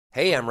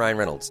Hey, I'm Ryan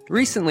Reynolds.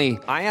 Recently,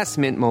 I asked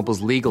Mint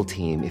Mobile's legal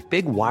team if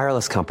big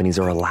wireless companies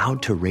are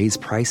allowed to raise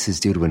prices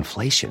due to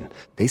inflation.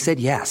 They said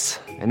yes.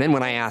 And then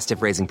when I asked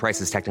if raising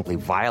prices technically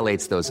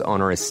violates those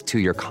onerous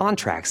two-year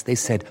contracts, they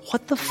said,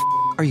 "What the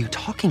are you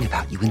talking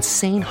about, you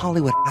insane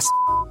Hollywood ass?"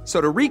 So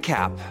to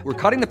recap,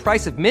 we're cutting the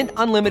price of Mint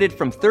Unlimited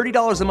from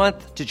 $30 a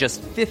month to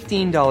just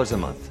 $15 a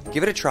month.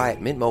 Give it a try at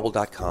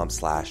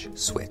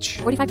mintmobile.com/switch.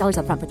 $45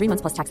 up front for 3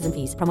 months plus taxes and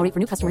fees. Promo rate for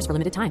new customers for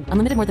limited time.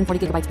 Unlimited more than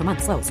 40 gigabytes per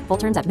month. Slows full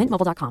terms at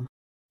mintmobile.com.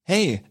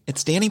 Hey,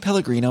 it's Danny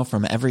Pellegrino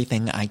from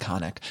Everything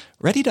Iconic.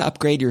 Ready to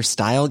upgrade your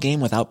style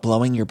game without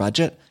blowing your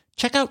budget?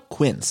 Check out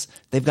Quince.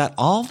 They've got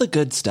all the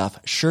good stuff,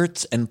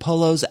 shirts and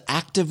polos,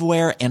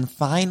 activewear, and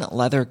fine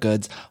leather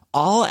goods,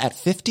 all at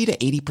 50 to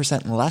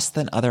 80% less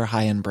than other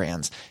high-end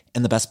brands.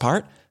 And the best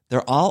part?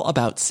 They're all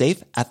about safe,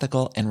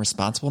 ethical, and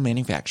responsible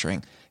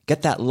manufacturing.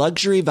 Get that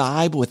luxury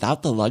vibe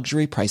without the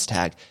luxury price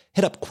tag.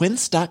 Hit up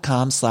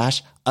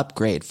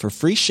quince.com/upgrade for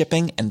free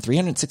shipping and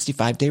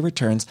 365-day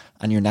returns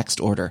on your next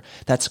order.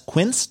 That's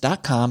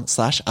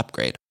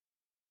quince.com/upgrade.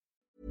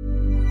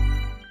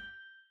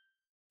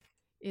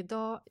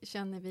 Idag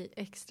känner vi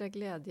extra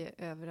glädje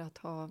över att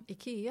ha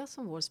IKEA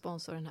som vår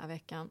sponsor den här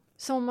veckan.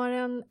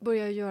 Sommaren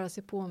börjar göra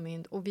sig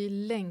påmind och vi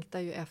längtar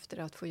ju efter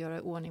att få göra i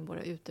ordning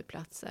våra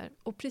uteplatser.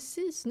 Och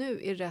precis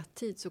nu i rätt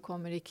tid så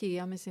kommer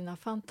IKEA med sina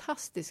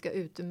fantastiska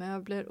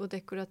utemöbler och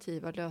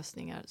dekorativa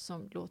lösningar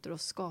som låter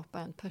oss skapa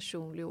en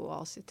personlig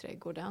oas i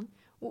trädgården.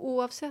 Och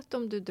oavsett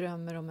om du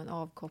drömmer om en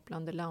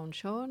avkopplande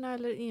loungehörna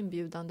eller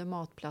inbjudande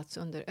matplats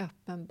under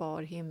öppen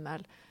bar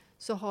himmel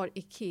så har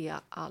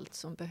IKEA allt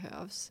som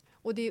behövs.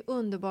 Och det är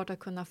underbart att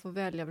kunna få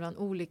välja bland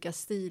olika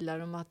stilar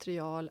och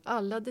material,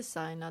 alla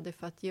designade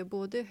för att ge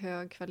både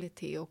hög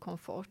kvalitet och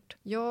komfort.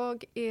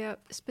 Jag är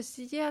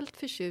speciellt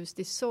förtjust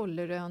i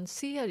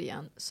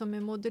Sollerön-serien som är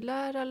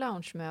modulära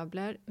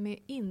loungemöbler med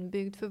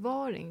inbyggd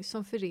förvaring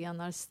som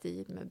förenar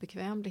stil med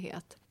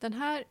bekvämlighet. Den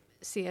här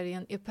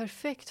serien är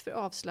perfekt för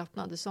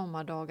avslappnade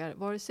sommardagar,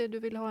 vare sig du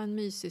vill ha en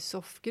mysig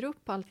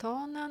soffgrupp på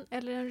altanen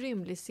eller en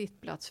rymlig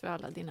sittplats för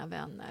alla dina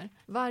vänner.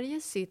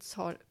 Varje sits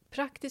har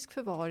praktisk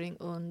förvaring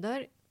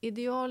under,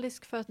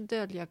 idealisk för att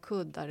dölja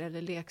kuddar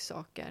eller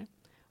leksaker.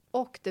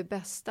 Och det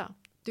bästa,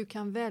 du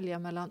kan välja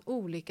mellan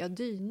olika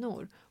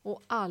dynor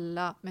och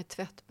alla med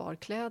tvättbar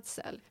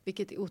klädsel,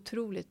 vilket är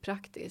otroligt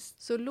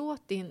praktiskt. Så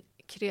låt din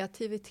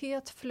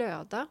kreativitet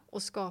flöda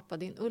och skapa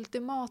din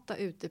ultimata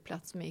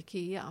uteplats med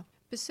IKEA.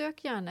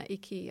 Besök gärna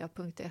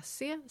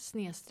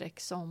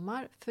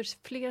ikea.se/sommar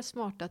för fler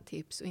smarta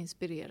tips och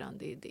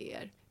inspirerande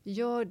idéer.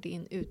 Gör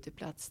din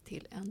uteplats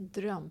till en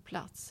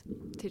drömplats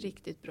till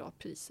riktigt bra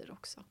priser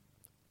också.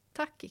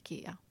 Tack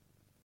IKEA!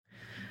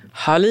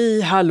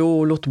 Halli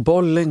hallå, låt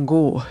bollen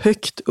gå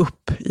högt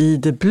upp i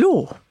det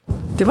blå.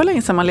 Det var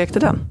länge sedan man lekte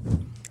den.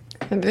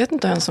 Jag vet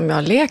inte ens om jag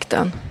har lekt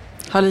den.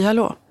 Halli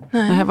hallå?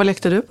 Nej, vad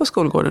lekte du på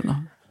skolgården då?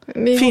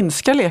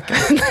 Finska lekar?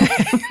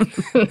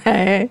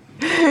 Nej,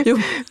 jo.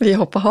 Vi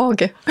hoppar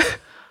hage.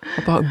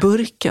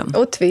 Burken.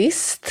 Och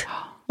twist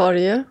var det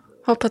ju.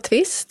 Hoppa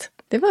twist,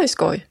 det var ju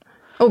skoj.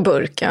 Och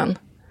burken.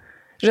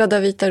 Röda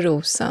vita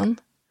rosen.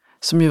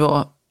 Som ju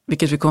var,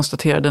 vilket vi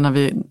konstaterade när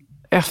vi,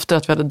 efter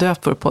att vi hade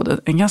döpt vår podd,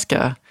 en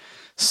ganska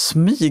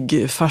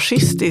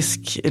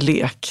smygfascistisk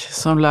lek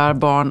som lär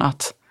barn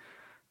att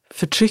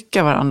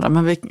förtrycka varandra.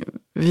 Men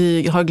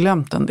vi har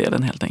glömt den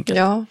delen helt enkelt.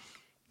 Ja,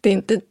 det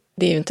är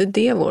ju inte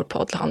det vår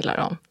podd handlar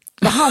om.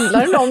 Vad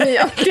handlar den om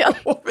egentligen?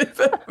 Vi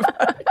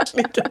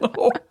verkligen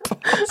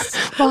hoppas.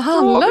 Vad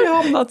handlar vi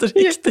hamnat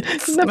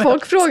riktigt snett. När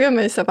folk frågar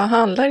mig så här, vad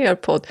handlar er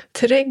podd?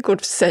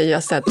 Trädgård säger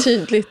jag så här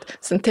tydligt.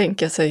 Sen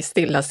tänker jag sig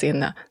stilla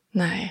sinne.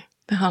 Nej,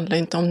 det handlar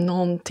inte om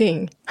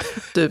någonting.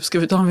 Du, ska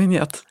vi ta en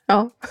vignett?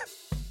 Ja.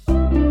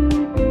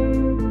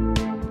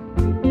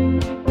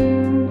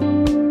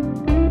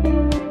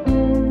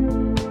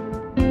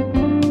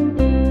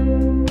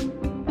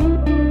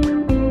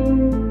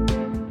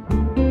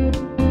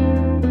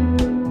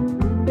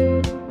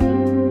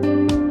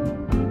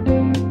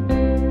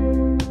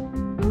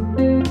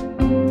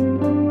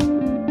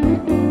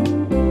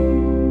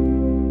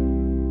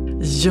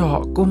 Ja,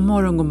 god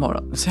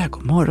morgon. Nu säger jag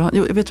god morgon.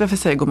 Jo, jag vet varför jag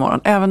säger god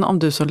morgon. Även om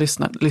du som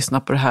lyssnar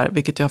på det här,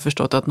 vilket jag har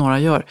förstått att några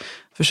gör,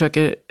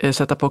 försöker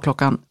sätta på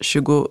klockan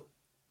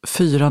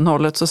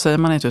 24.01 så säger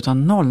man inte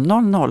utan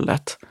 00.01.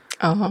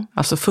 Uh-huh.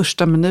 Alltså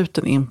första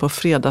minuten in på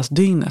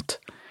fredagsdygnet.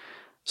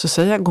 Så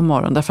säger jag god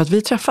morgon. Därför att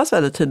vi träffas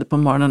väldigt tidigt på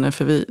morgonen nu.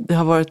 För det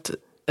har varit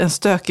en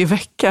stökig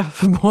vecka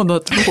för båda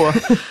två.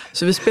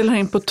 Så vi spelar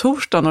in på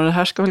torsdagen och det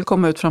här ska väl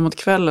komma ut framåt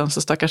kvällen.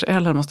 Så stackars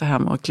Ellen måste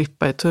hem och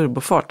klippa i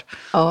turbofart.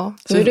 Ja,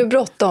 så nu är det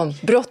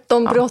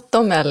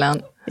bråttom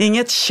Ellen.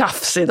 Inget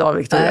tjafs idag,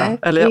 Victoria. Nej,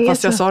 eller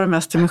fast jag sa det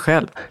mest till mig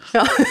själv.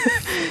 Ja.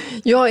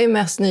 Jag är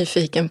mest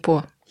nyfiken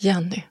på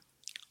Jenny.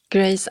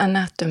 Grey's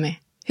Anatomy.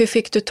 Hur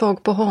fick du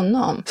tag på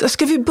honom?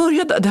 Ska vi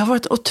börja där? Det har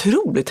varit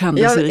otroligt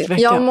händelserik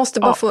vecka. Jag måste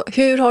bara få,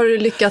 hur har du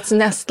lyckats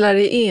nästla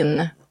dig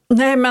in?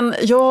 Nej, men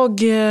jag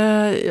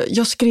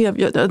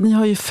skrev, ni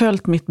har ju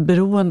följt mitt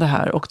beroende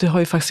här och det har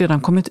ju faktiskt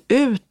redan kommit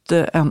ut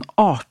en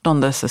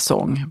 18:e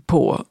säsong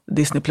på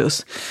Disney+.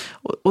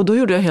 Och då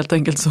gjorde jag helt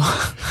enkelt så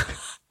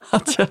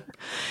att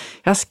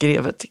jag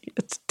skrev ett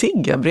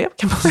tiggarbrev,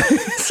 kan man säga.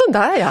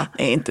 Sådär ja.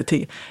 Nej, inte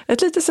tigg.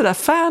 Ett lite sådär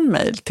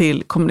fanmail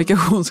till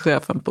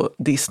kommunikationschefen på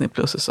Disney+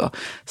 och sa,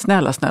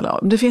 snälla,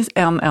 det finns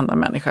en enda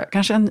människa,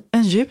 kanske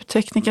en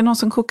ljudtekniker, någon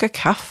som kokar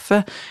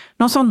kaffe,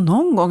 någon som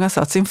någon gång har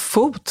satt sin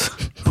fot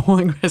på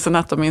en Grey's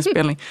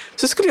Anatomy-inspelning,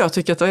 så skulle jag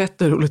tycka att det var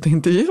jätteroligt att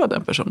intervjua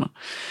den personen.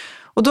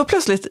 Och då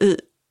plötsligt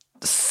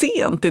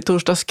sent i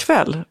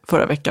torsdagskväll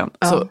förra veckan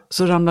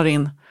så ramlar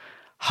in,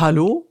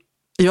 hallå,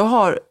 jag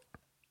har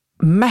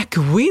Mac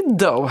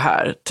Widow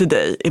här till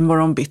dig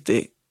imorgon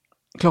bitti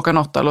klockan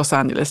 8 Los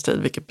Angeles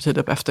tid, vilket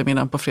betyder på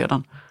eftermiddagen på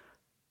fredagen.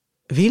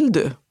 Vill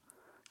du?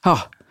 Ja.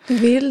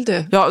 Vill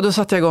du? Ja, då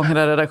satte jag igång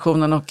hela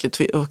redaktionen och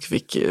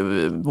fick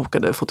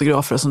bokade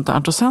fotografer och sånt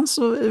där. Och sen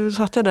så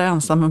satt jag där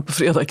ensam på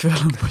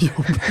fredagskvällen på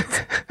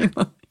jobbet.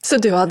 Så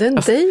du hade en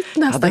dejt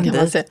nästan, kan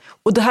man säga.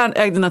 Och det här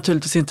ägde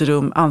naturligtvis inte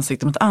rum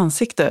ansikte mot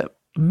ansikte,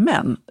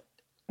 men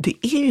det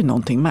är ju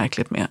någonting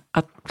märkligt med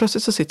att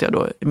plötsligt så sitter jag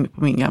då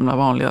på min gamla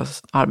vanliga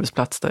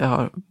arbetsplats där jag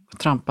har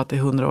trampat i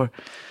 100 år.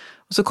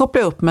 Och så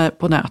kopplar jag upp mig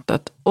på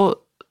nätet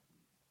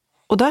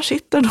och där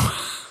sitter då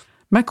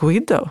Mac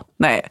Widow.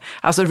 Nej,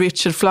 alltså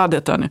Richard Flood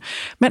heter han nu.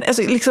 Men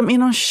alltså, liksom i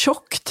någon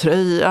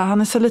tjocktröja,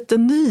 han är så lite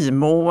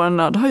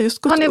nymånad, har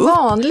just gått upp. Han är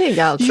vanlig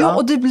alltså? Ja,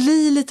 och det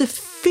blir lite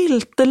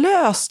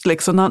filterlöst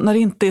liksom, när det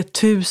inte är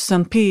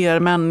 1000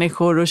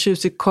 PR-människor och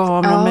tjusig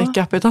kamera och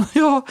makeup, utan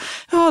ja,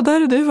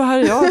 där är du och här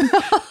är jag.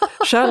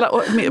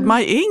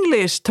 My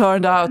English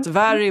turned out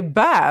very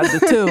bad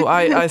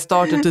too. I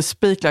started to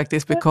speak like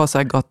this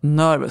because I got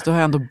nervous. Då har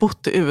jag ändå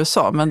bott i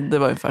USA, men det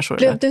var ungefär så.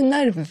 Blev du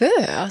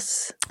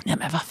nervös? Nej,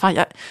 men vad fan,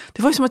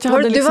 det var ju som att jag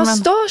hade liksom du var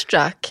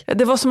starstruck?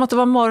 Det var som att det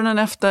var morgonen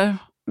efter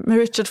med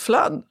Richard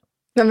Flood.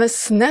 Nej, men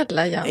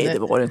snälla Janne. Nej, det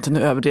var det inte,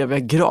 nu överdrev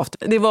jag gravt.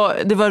 Det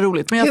var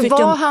roligt. Men jag hur fick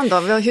var han då?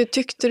 Hur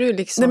tyckte du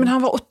liksom? Nej, men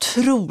han var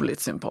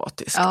otroligt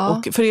sympatisk. Ja.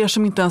 Och för er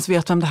som inte ens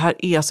vet vem det här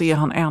är, så är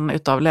han en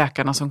av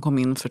läkarna som kom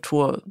in för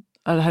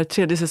det här är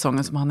 3:e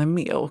säsongen som han är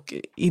med. Och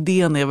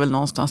idén är väl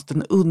någonstans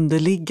den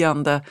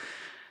underliggande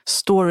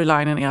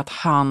storylinen är att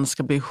han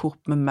ska bli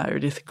ihop med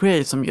Meredith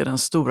Grey, som är den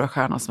stora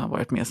stjärnan som har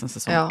varit med sedan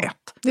säsong 1.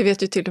 Det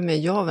vet ju till och med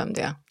jag vem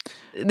det är.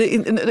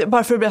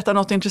 Bara för att berätta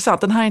något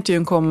intressant. Den här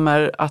intervjun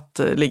kommer att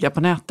ligga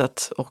på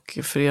nätet, och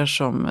för er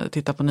som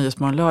tittar på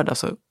Nyhetsmorgon lördag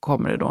så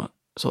kommer det då,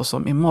 så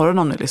som imorgon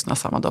om ni lyssnar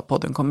samma dag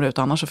podden kommer ut,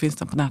 annars så finns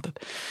den på nätet.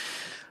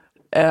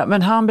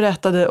 Men han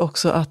berättade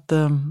också att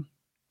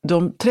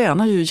de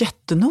tränar ju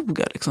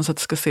jättenoga liksom, så att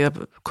det ska se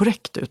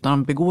korrekt ut när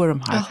de begår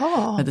de här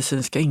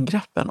medicinska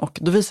ingreppen. Och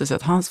då visar det sig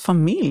att hans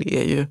familj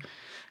är ju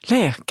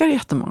läkare,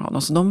 jättemånga av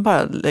dem. Så de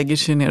bara lägger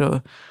sig ner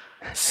och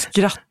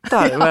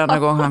skrattar varje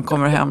gång han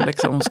kommer hem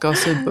liksom, och ska ha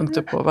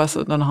synpunkter på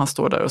när han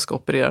står där och ska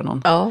operera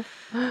någon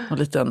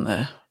liten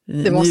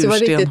det måste vara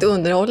riktigt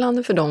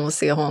underhållande för dem att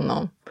se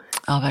honom.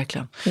 Ja,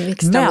 verkligen.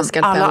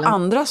 Men alla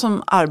andra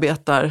som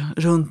arbetar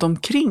runt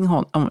omkring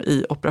honom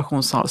i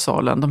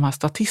operationssalen, de här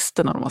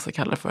statisterna, de man ska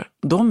kalla det för,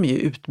 de är ju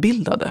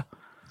utbildade.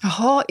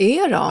 Jaha,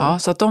 är de? Ja,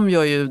 så att de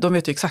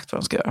vet ju exakt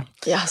vad de ska göra.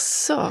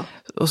 Jaså.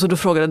 Och så då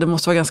frågade jag, det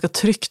måste vara ganska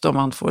tryggt om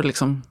man får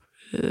liksom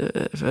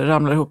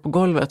ramlar ihop på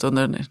golvet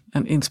under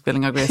en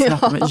inspelning av Grey's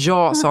Anatomy.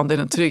 Ja, sa han, det är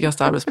den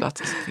tryggaste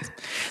arbetsplatsen som finns.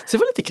 Så det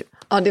var lite kul.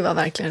 Ja, det var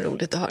verkligen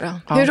roligt att höra.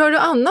 Ja. Hur har du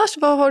annars?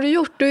 Vad har du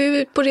gjort? Du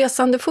är på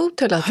resande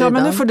fot hela tiden. Ja,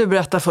 men nu får du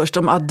berätta först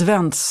om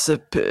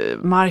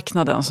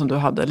adventsmarknaden som du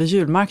hade, eller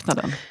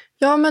julmarknaden.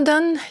 Ja, men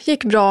den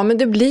gick bra, men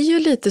det blir ju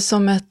lite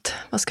som ett,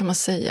 vad ska man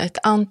säga, ett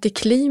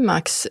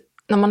antiklimax.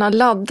 När man har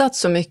laddat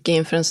så mycket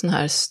inför en sån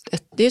här,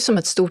 det är som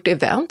ett stort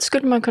event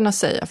skulle man kunna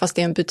säga, fast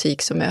det är en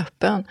butik som är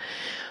öppen.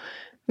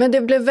 Men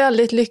det blev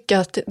väldigt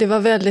lyckat, det var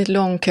väldigt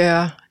lång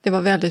kö, det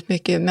var väldigt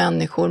mycket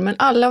människor. Men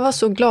alla var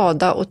så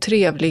glada och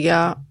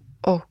trevliga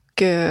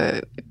och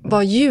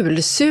var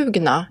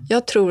julsugna.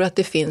 Jag tror att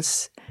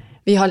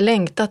vi har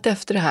längtat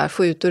efter det här,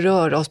 få ut och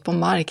röra oss på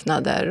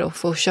marknader och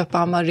få köpa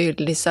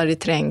amaryllisar i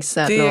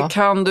trängsel. Det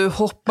kan du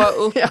hoppa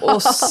upp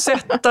och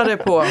sätta det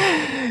på.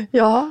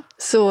 Ja,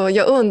 så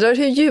jag undrar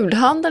hur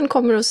julhandeln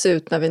kommer att se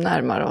ut när vi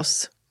närmar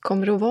oss.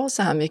 Kommer det att vara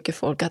så här mycket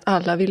folk att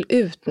alla vill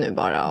ut nu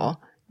bara och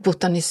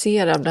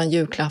botanisera bland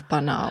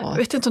julklapparna? Och... Jag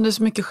vet inte om det är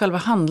så mycket själva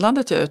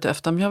handlandet jag är ute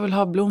efter, men jag vill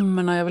ha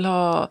blommorna, jag vill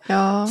ha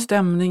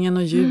stämningen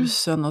och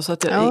ljusen. Och så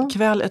att jag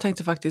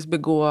tänkte faktiskt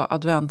begå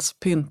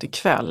adventspynt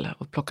ikväll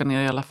och plocka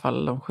ner i alla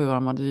fall de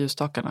 7-armade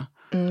ljusstakarna.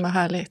 Vad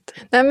härligt.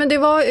 Nej, men det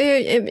var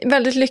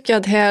väldigt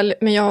lyckad helg,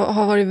 men jag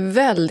har varit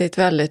väldigt,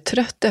 väldigt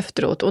trött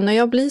efteråt. Och när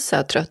jag blir så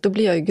här trött, då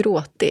blir jag ju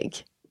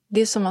gråtig.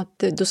 Det är som att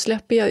då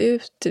släpper jag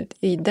ut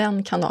i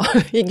den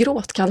i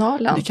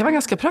gråtkanalen. Det kan vara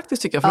ganska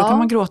praktiskt tycker jag, för då kan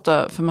man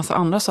gråta för massa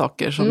andra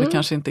saker som det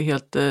kanske inte är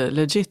helt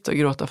legit att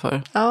gråta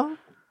för. Ja.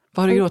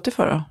 Vad har du gråtit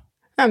för då?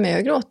 Ja,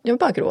 men jag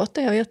bara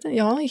gråter.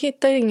 Jag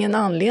hittar ingen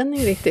anledning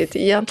riktigt.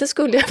 Egentligen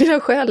skulle jag vilja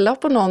skälla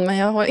på någon, men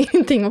jag har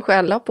ingenting att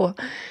skälla på.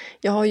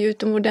 Jag har ju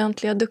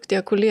utomordentliga,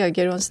 duktiga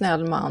kollegor och en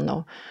snäll man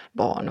och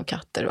barn och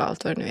katter och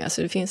allt vad det nu är.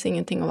 Så det finns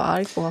ingenting att vara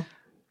arg på.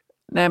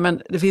 Nej,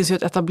 men det finns ju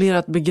ett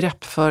etablerat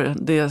begrepp för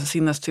det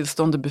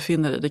sinnestillstånd du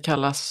befinner i. Det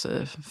kallas,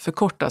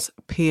 förkortas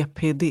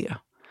PPD.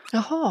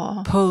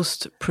 Jaha.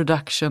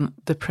 Post-production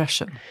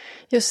depression.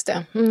 Just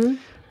det. Mm.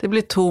 Det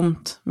blir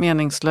tomt,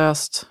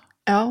 meningslöst.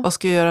 Ja. Vad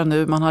ska jag göra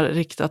nu? Man har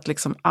riktat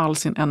liksom all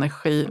sin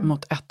energi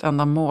mot ett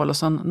enda mål och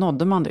sen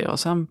nådde man det och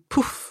sen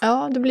puff.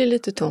 Ja, det blir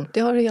lite tomt. Det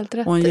har du helt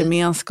rätt Och en i.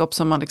 gemenskap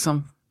som man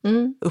liksom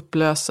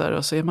upplöser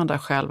och så är man där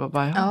själv och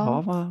bara,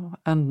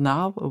 and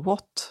now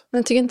what? Men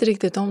jag tycker inte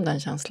riktigt om den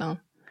känslan.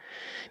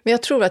 Men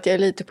jag tror att jag är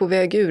lite på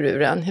väg ur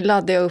den.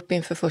 Laddar jag upp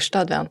inför första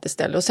advent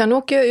istället. Och sen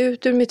åker jag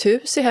ut ur mitt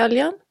hus i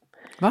helgen.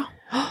 Va?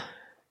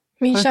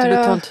 Min har du kära... inte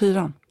betalt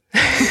hyran?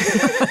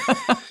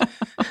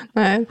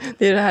 Nej,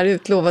 det är det här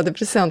utlovade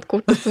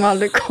presentkortet som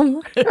aldrig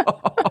kommer.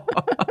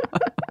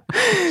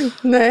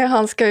 Nej,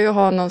 han ska ju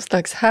ha någon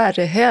slags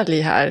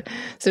herrehelg här.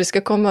 Så det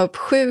ska komma upp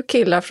 7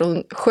 killar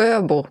från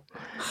Sjöbo.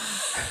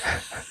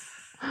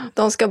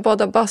 De ska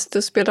bada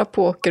bastu, spela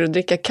poker och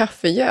dricka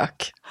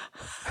kaffegök.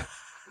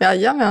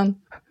 Jajamän.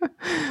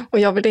 Och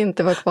jag vill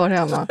inte vara kvar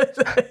hemma.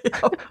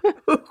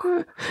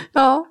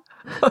 Ja,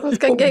 de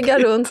ska gegga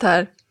runt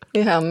här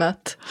i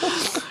hemmet.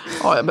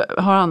 Ja,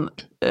 har han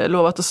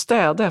lovat att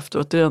städa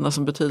efteråt? Det är det enda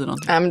som betyder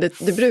någonting. Nej, men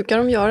det brukar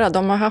de göra.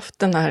 De har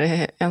haft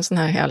en sån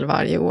här helg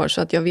varje år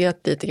så att jag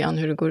vet lite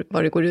grann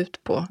vad det går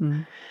ut på.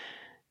 Mm.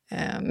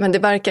 Men det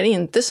verkar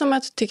inte som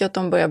att jag tycker att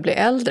de börjar bli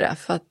äldre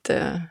för att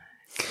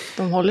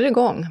de håller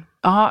igång.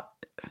 Ja,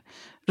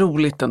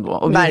 roligt ändå.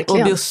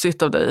 Och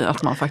bjussigt av dig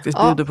att man faktiskt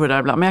bjuder på det där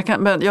ibland.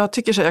 Men jag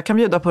tycker så, jag kan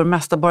bjuda på det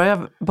mesta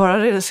bara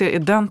det ser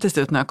identiskt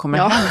ut när jag kommer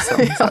hem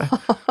sen. Så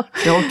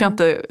jag orkar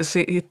inte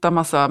hitta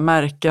massa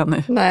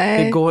märken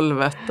i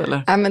golvet.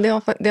 Eller. Nej,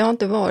 men det har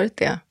inte varit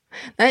det.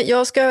 Nej,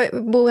 jag ska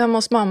bo hemma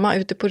hos mamma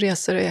ute på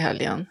resor i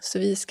helgen. Så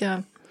vi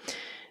ska...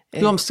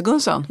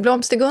 Blomstergunsan?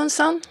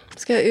 Blomstergunsan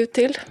ska jag ut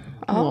till.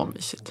 Ja.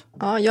 Mysigt.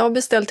 Ja, jag har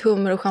beställt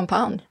hummer och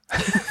champagne.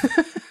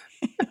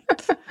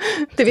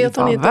 Det vet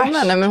hon inte om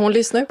henne, men hon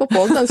lyssnar ju på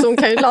podden så hon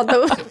kan ju ladda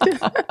upp det.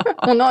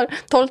 Hon har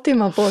 12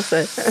 timmar på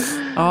sig.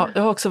 Ja,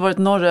 jag har också varit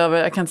norröver,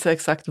 jag kan inte säga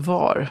exakt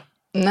var.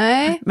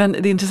 Nej. Men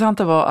det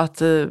intressanta var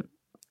att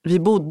vi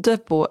bodde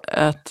på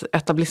ett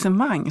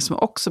etablissemang som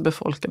också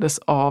befolkades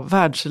av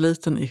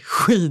världseliten i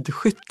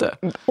skidskytte.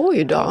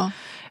 Oj då.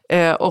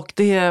 Och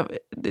det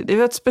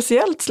var ett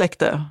speciellt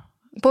släkte.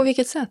 På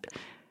vilket sätt?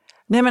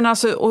 Nej, men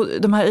alltså, och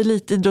de här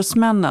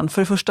elitidrottsmännen,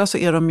 för det första så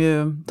är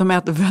de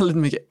äter väldigt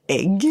mycket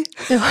ägg.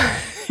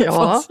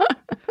 Ja.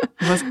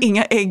 Det fanns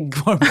inga ägg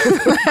kvar på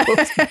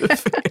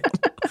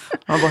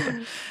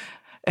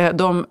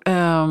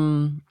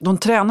de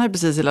tränar ju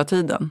precis hela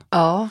tiden.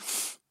 Ja.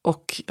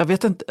 Och jag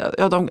vet inte,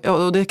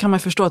 och det kan man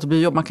förstå att det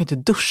blir jobb. Man kan inte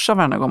duscha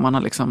varje gång man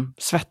har liksom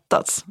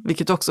svettats.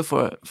 Vilket också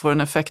får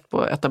en effekt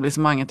på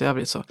etablissemanget i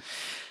övrigt. Så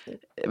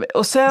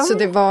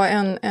det var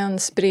en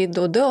spridd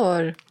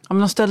odör? Ja, men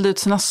de ställde ut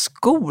sina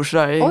skor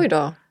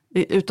sådär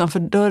utanför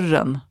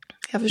dörren.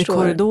 I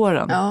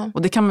korridoren. Ja.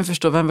 Och det kan man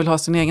förstå, vem vill ha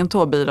sin egen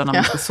tåbira när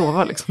man ska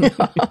sova liksom.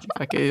 Det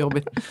verkar ju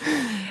jobbigt.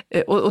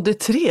 Och det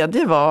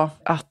tredje var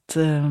att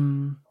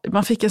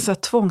man fick en sån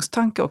här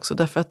tvångstanke också,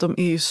 därför att de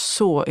är ju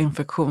så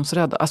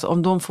infektionsrädda. Alltså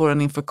om de får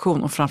en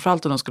infektion, och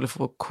framförallt om de skulle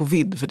få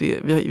covid, för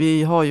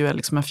vi har ju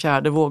liksom en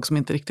fjärde våg som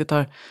inte riktigt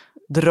har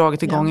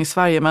dragit igång i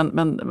Sverige,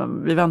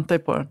 men vi väntar ju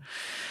på den.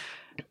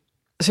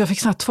 Så jag fick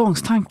såna här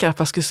tvångstankar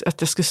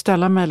att jag skulle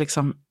ställa mig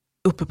liksom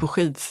uppe på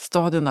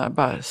skidstadion där,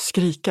 bara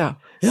skrika.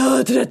 Jag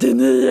har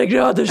 39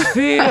 graders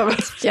feber.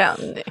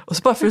 Och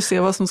så bara för att se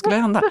vad som skulle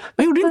hända.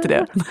 Men gjorde inte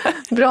det.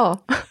 Bra.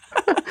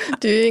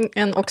 Du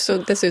är ju också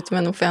dessutom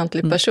en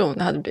offentlig person.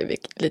 Det hade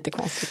blivit lite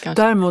konstigt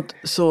kanske. Däremot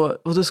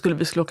och då skulle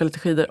vi åka lite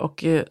skidor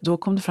och då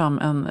kom det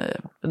fram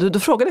då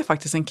frågade jag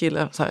faktiskt en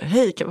kille så här,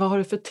 hej, vad har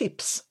du för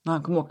tips när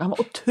han kom åka? Han var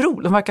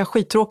otrolig, han verkar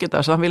skittråkigt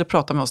där så han ville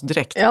prata med oss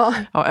direkt. Ja,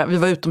 vi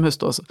var utomhus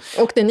då. Så.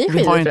 Åkte ni skidor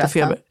vi har inte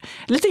feber.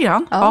 Lite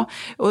grann, ja.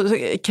 Och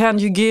can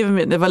you give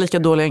me, det var lika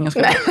dålig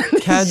engelska. Nej,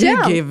 can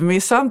you give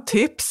me some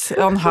tips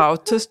on how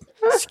to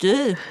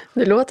ski?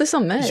 Det låter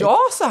som mig. Ja,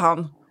 sa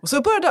han. Och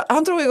så började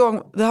han drog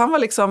igång, han var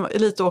liksom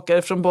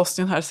elitåkare från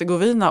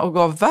Bosnien-Herzegovina och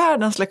gav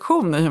världens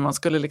lektioner hur man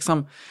skulle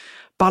liksom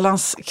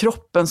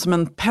kroppen som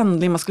en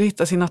pendling, man skulle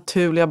hitta sin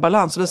naturliga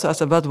balans. Och då sa jag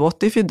så här, but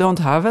what if you don't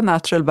have a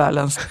natural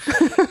balance?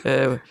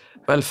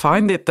 Well,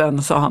 find it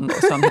then, sa han.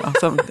 Och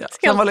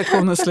sen var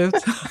lektionen slut.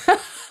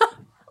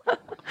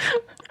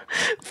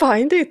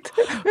 Find it.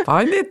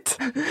 Find it.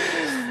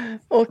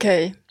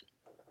 Okej.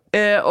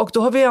 Och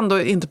då har vi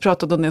ändå inte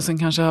pratat om det som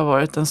kanske har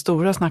varit den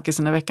stora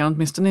snackisen i veckan,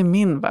 åtminstone i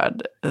min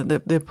värld.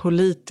 Det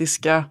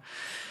politiska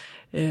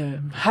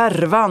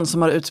härvan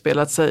som har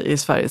utspelat sig i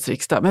Sveriges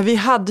riksdag. Men vi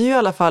hade ju i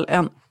alla fall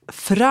en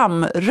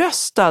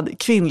framröstad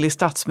kvinnlig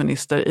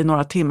statsminister i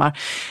några timmar.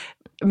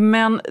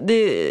 Men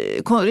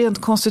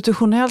rent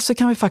konstitutionellt så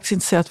kan vi faktiskt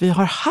inte säga att vi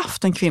har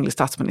haft en kvinnlig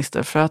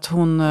statsminister, för att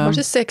hon... Var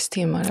det 6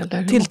 timmar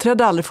eller?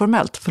 Tillträdde aldrig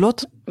formellt,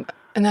 förlåt?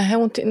 Nej,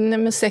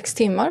 men 6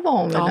 timmar var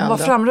hon väl ändå. Hon var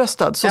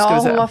framröstad, så ska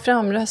vi säga. Ja, hon var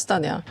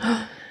framröstad, ja.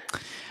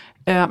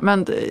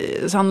 Men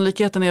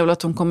sannolikheten är väl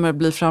att hon kommer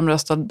bli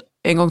framröstad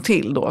en gång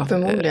till då.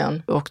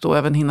 Förmodligen. Och då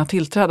även hinna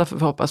tillträda för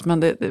vi hoppas.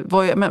 Men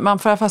man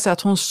får i alla fall säga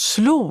att hon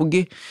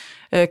slog.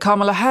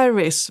 Kamala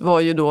Harris var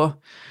ju då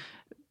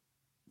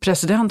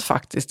president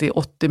faktiskt i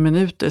 80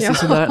 minuter. Ja.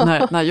 Så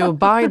när Joe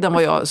Biden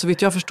var så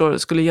vitt jag förstår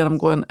skulle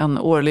genomgå en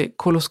årlig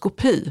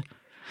koloskopi.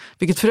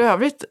 Vilket för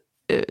övrigt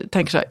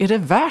tänker så här, är det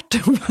värt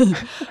att bli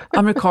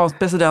amerikansk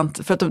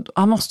president? För att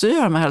han måste ju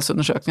göra de här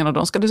hälsoundersökningarna och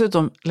de ska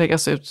dessutom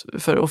läggas ut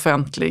för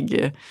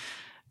offentlig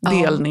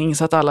delning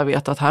så att alla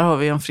vet att här har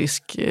vi en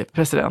frisk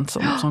president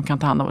som kan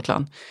ta hand om vårt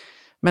land.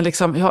 Men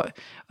liksom,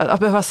 att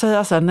behöva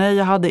säga så här, nej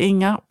jag hade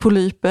inga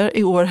polyper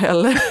i år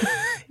heller.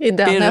 I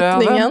den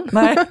öppningen.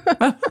 Nej,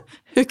 men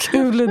hur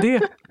kul är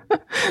det?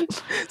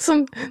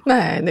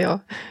 Nej.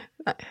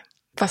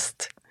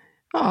 Fast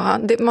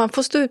man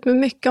får stå ut med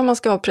mycket om man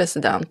ska vara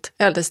president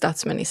eller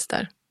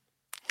statsminister.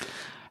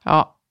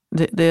 Ja,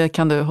 det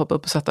kan du hoppa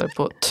upp och sätta dig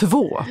på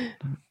 2.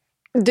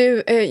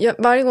 Du,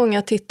 varje gång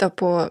jag tittar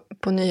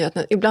på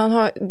nyheterna,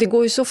 ibland det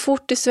går ju så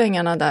fort i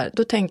svängarna där,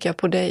 då tänker jag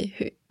på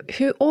dig.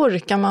 Hur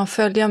orkar man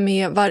följa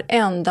med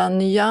varenda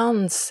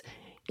nyans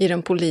i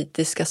den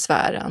politiska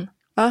sfären?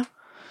 Va?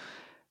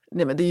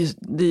 Nej, men det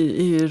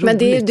är ju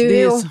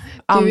roligt. Men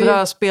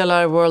andra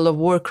spelar World of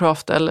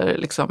Warcraft eller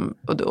liksom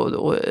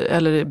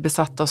eller är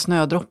besatta av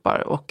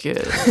snödroppar och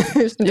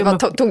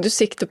tog du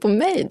sikte på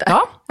mig där?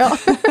 Ja.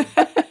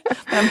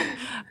 Jag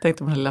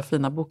tänkte på den lilla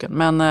fina boken,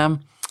 men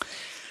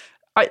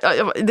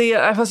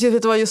fast jag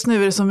vet vad, just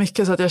nu är det så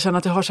mycket så att jag känner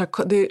att jag har så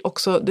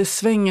här, det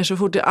svänger så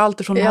fort, det är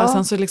allt ifrån det här,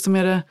 sen så liksom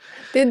är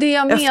det det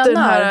jag efter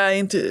menar.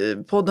 Den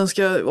här podden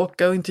ska jag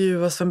åka och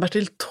intervjua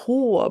Sven-Bertil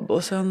Taube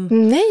och sen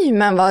nej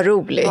men vad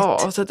roligt.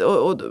 Ja, så att,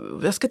 och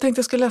jag tänkte att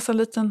jag ska läsa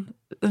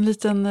en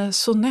liten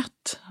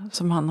sonett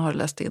som han har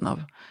läst in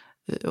av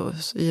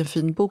i en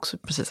fin bok som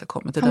precis har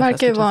kommit. Han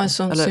verkar ju vara en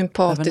sån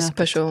sympatisk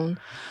person.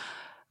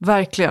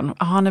 Verkligen.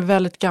 Han är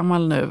väldigt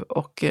gammal nu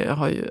och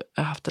har ju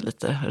haft det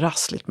lite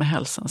rassligt med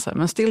hälsan.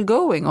 Men still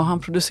going, och han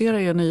producerar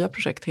ju nya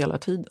projekt hela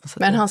tiden.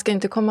 Men han ska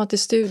inte komma till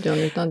studion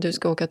utan du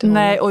ska åka till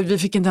honom? Nej, och vi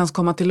fick inte ens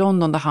komma till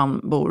London där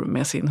han bor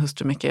med sin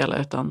hustru Mikaela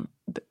utan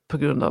på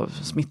grund av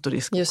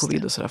smittorisk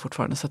covid och sådär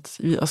fortfarande. Så att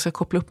jag ska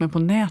koppla upp mig på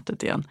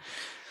nätet igen.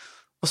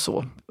 Och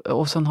så.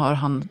 Och sen har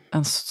han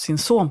sin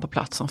son på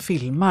plats som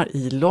filmar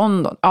i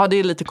London. Ja, det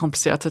är lite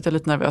komplicerat så jag är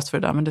lite nervös för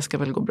det där, men det ska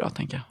väl gå bra,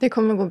 tänker jag. Det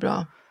kommer gå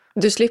bra.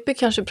 Du slipper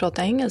kanske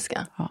prata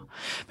engelska. Ja.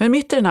 Men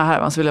mitt i den här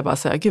härvan så vill jag bara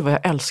säga, gud vad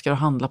jag älskar att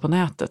handla på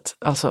nätet.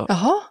 Alltså,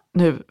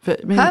 nu,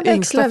 min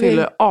yngsta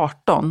fyller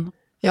 18.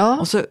 Ja.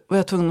 Och så var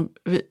jag tvungen,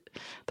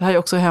 det här är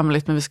också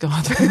hemligt, men vi ska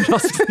ha ett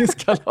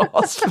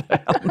överraskningskalas för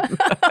henne.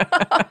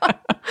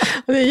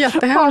 Det är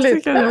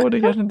jättehemligt.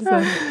 Det kanske inte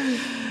säga.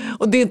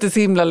 Och det är inte så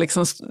himla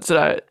liksom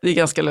sådär, det är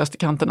ganska löst i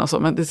kanterna så,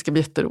 men det ska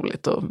bli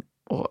jätteroligt och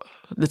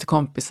lite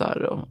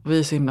kompisar och vi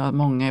är så himla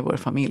många i vår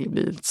familj, det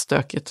blir lite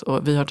stökigt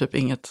och vi har typ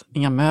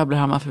inga möbler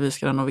hemma för vi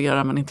ska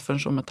renovera, men inte förrän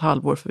om ett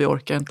halvår för vi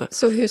orkar inte.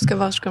 Så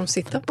var ska de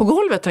sitta på? På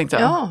golvet tänkte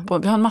jag. Ja.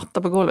 Vi har en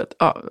matta på golvet.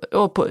 Ja,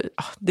 och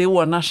det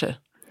ordnar sig.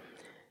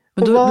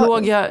 Men då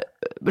låg jag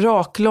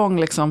raklång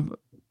liksom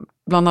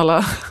bland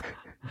alla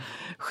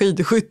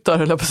skidskyttar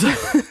eller på så.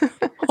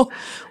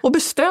 Och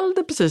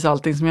beställde precis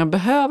allting som jag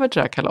behöver till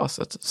det här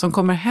kalaset som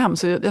kommer hem.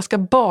 Så jag ska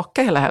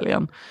baka hela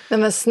helgen. Nej,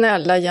 men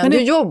snälla Jan,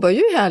 du jobbar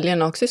ju i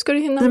helgen också. Ska du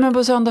hinna? Nej, men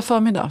på söndag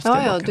förmiddag.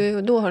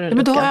 Då har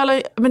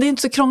du men det är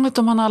inte så krångligt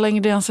om man har alla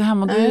ingredienser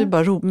hemma. Det är ju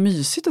bara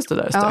mysigt att stå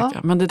där och stöka.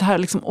 Men det här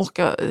liksom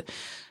åka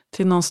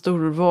till någon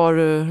stor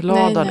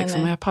varulada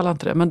liksom. Jag pallar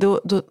inte det. Men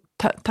då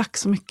tack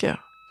så mycket.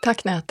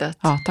 Tack nätet.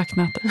 Ja, tack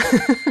nätet.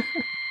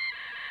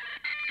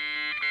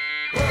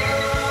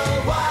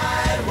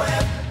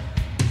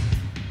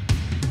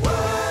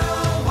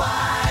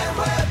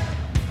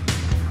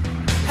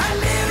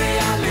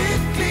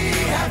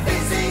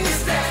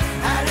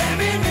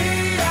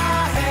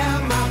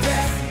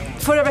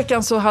 Förra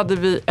veckan så hade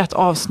vi ett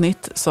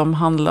avsnitt som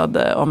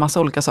handlade om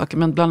massa olika saker,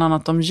 men bland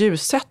annat om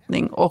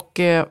ljussättning. Och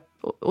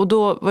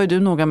då var ju du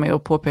noga med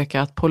att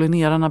påpeka att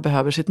pollinerarna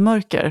behöver sitt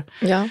mörker.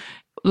 Ja.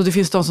 Och det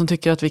finns de som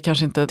tycker att vi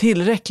kanske inte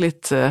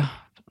tillräckligt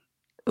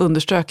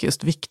underströk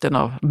just vikten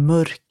av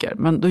mörker.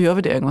 Men då gör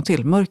vi det en gång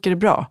till. Mörker är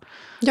bra.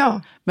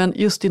 Ja. Men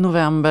just i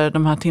november,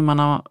 de här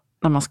timmarna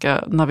när man ska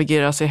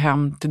navigera sig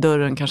hem till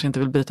dörren, kanske inte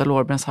vill byta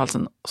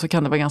lårbenshalsen, så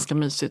kan det vara ganska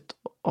mysigt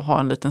att ha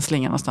en liten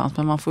slinga någonstans.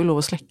 Men man får ju lov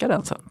att släcka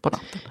den sen på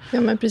natten.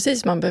 Ja, men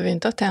precis. Man behöver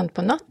inte ha tänt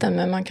på natten,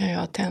 men man kan ju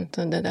ha tänt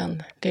under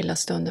den lilla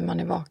stunden man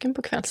är vaken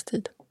på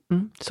kvällstid.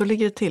 Så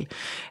ligger det till.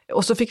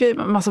 Och så fick vi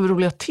en massa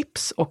roliga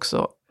tips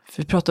också.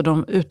 Vi pratade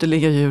om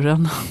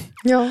uteligardjuren.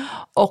 Ja.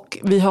 Och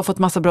vi har fått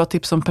massa bra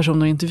tips om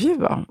personer att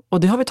intervjua. Och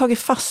det har vi tagit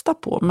fasta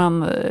på.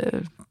 Men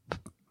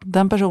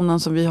den personen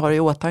som vi har i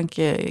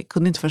åtanke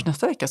kunde inte förrän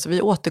nästa vecka. Så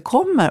vi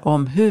återkommer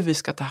om hur vi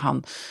ska ta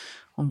hand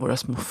om våra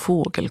små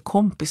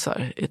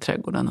fågelkompisar i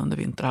trädgården under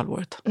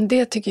vinterhalvåret.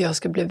 Det tycker jag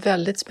ska bli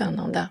väldigt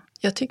spännande.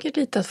 Jag tycker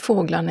lite att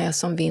fåglarna är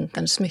som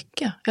vinterns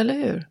smycke, eller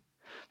hur?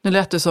 Nu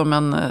lät du som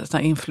en sån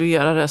här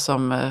influerare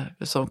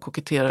som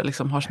koketterar,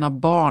 liksom har sina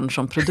barn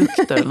som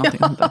produkter eller någonting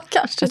sånt där.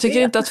 Kanske Jag tycker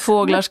det. inte att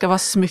fåglar ska vara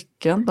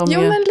smycken.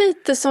 Men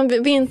lite som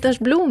vinterns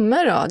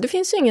blommor då. Det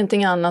finns ju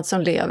ingenting annat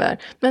som lever.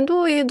 Men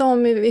då är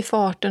de i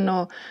farten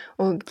och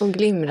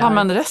glimrar. Ja,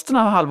 men resten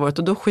av halvåret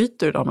och då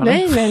skiter du dem.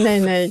 Eller?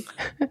 Nej.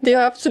 Det gör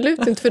jag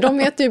absolut inte, för de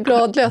heter ju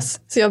bladlöss.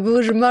 Så jag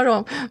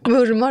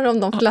vurmar om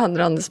de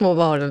fladdrande små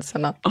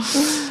varelserna.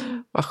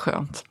 Vad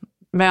skönt.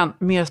 Men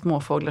mer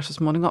småfåglar så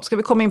småningom. Ska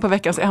vi komma in på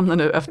veckans ämne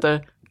nu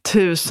efter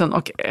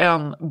 1001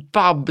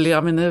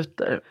 babbliga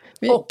minuter.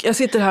 Och jag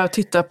sitter här och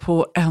tittar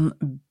på en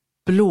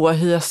blå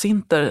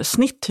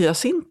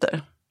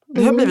snitthyacinter.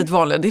 Det har blivit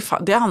vanligare.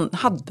 Det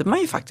hade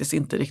man ju faktiskt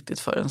inte riktigt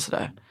förrän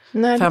sådär.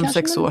 Nej,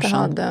 5-6 år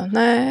sedan.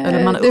 Nej,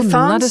 eller man det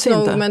fanns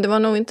nog, inte. men det var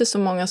nog inte så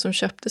många som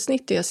köpte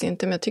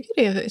snitthyacinter. Men jag tycker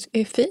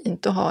det är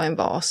fint att ha en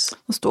vas.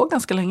 De står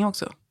ganska länge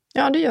också.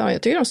 Ja, det gör jag.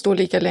 Jag tycker de står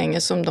lika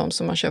länge som de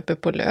som man köper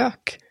på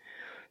lök.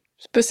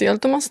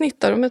 Speciellt om man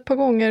snittar dem ett par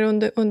gånger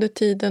under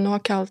tiden och har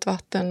kallt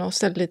vatten och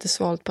ställer lite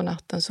svalt på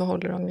natten, så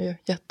håller de ju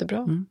jättebra.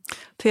 Mm.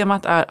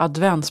 Temat är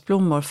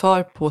adventsblommor,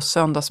 för på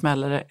söndag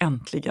smäller det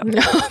äntligen.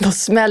 Ja, då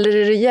smäller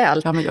det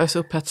rejält. Ja, men jag är så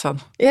upphetsad.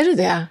 Är det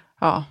det?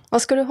 Ja.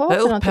 Vad ska du ha?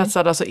 Jag är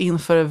upphetsad alltså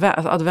inför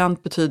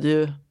advent betyder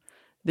ju,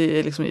 det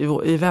är liksom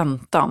i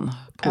väntan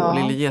på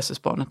lille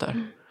Jesusbarnet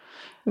där.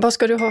 Vad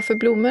ska du ha för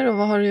blommor och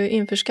vad har du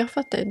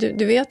införskaffat dig?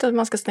 Du vet att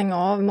man ska stänga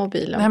av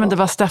mobilen. Nej, men det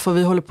var Steff och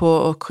vi håller på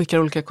och skickar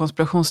olika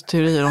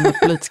konspirationsteorier om det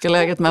politiska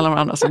läget mellan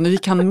varandra. Så nu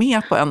gick han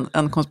med på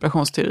en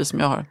konspirationsteori som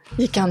jag har.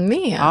 Gick han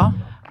med? Ja.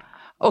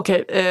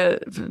 Okej,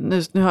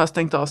 nu har jag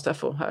stängt av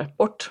Steffo här.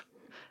 Bort.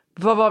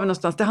 Var vi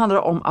någonstans? Det handlar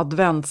om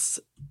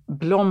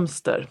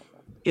adventsblomster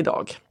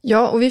idag.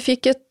 Ja, och vi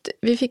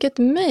fick ett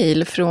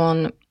mejl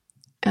från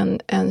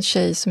en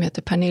tjej som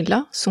heter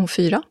Pernilla, zon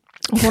 4.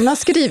 Hon har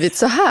skrivit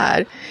så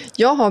här: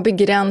 jag har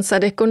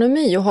begränsad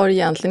ekonomi och har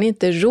egentligen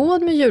inte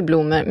råd med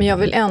julblommor, men jag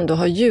vill ändå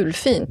ha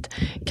julfint.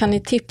 Kan ni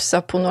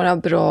tipsa på några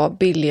bra,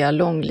 billiga,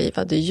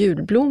 långlivade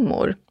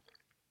julblommor?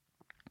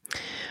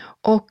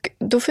 Och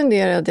då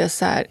funderade jag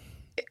så här,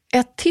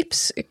 ett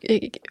tips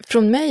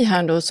från mig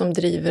här då som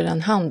driver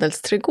en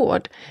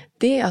handelsträdgård,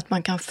 det är att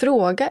man kan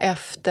fråga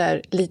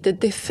efter lite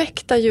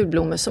defekta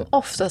julblommor som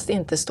oftast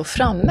inte står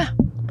framme.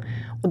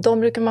 Och de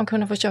brukar man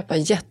kunna få köpa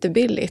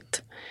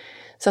jättebilligt.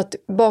 Så att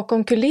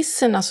bakom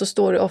kulisserna så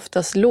står det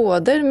oftast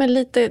lådor med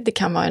lite, det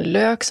kan vara en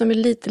lök som är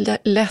lite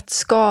lätt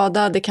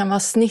skadad, det kan vara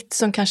snitt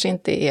som kanske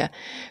inte är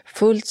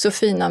fullt så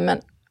fina men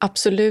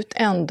absolut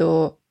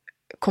ändå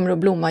kommer att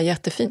blomma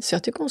jättefint. Så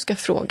jag tycker hon ska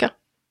fråga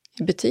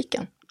i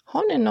butiken.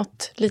 Har ni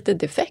något lite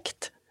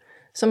defekt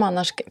som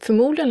annars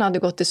förmodligen hade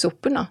gått i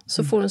soporna,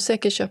 så får hon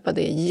säkert köpa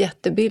det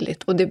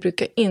jättebilligt. Och det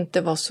brukar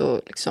inte vara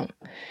så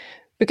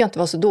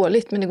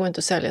dåligt, men det går inte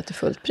att sälja till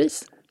fullt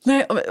pris.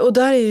 Nej, och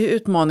där är ju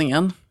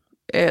utmaningen.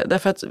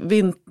 Därför att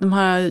de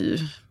här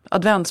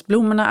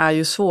adventsblommorna är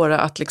ju svåra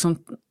att liksom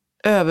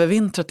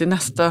övervintra till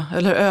nästa,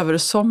 eller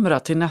översomra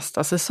till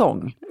nästa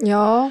säsong.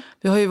 Ja.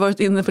 Vi har ju varit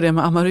inne på det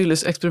med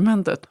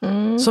Amaryllis-experimentet.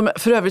 Som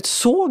för övrigt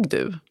såg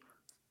du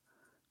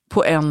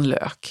på en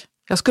lök.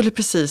 Jag skulle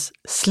precis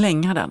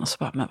slänga den och så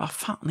bara, men vad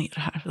fan är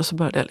det här? Och så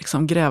började jag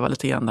liksom gräva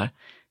lite grann där.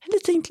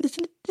 Lite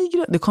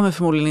grönt. Det kommer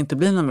förmodligen inte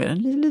bli något mer.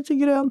 Lite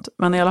grönt,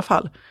 men i alla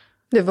fall.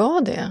 Det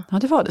var det. Ja,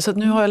 det var det. Så att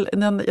nu har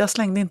jag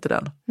slängde inte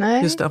den.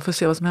 Nej. Just det, får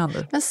se vad som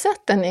händer. Men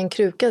sätt den i en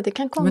kruka, det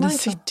kan komma. Men den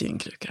sitter ju i en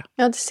kruka.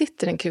 Ja, det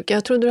sitter i en kruka.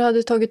 Jag trodde du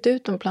hade tagit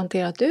ut dem och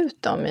planterat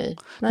ut dem i.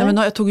 Nej, men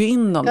jag tog ju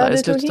in dem där i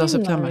slutet av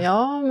september.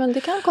 Ja, men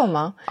det kan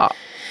komma. Ja.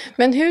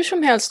 Men hur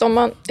som helst,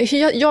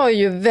 jag är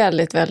ju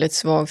väldigt, väldigt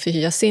svag för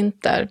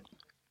hyacinter.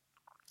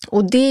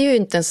 Och det är ju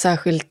inte en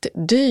särskilt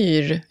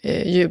dyr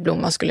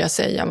julblomma skulle jag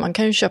säga. Man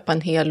kan ju köpa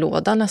en hel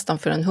låda nästan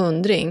för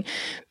 100.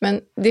 Men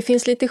det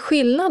finns lite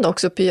skillnad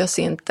också på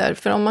hyacinter.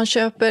 För om man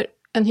köper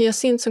en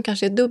hyacint som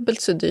kanske är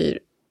dubbelt så dyr,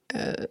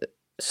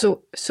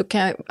 så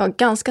kan jag vara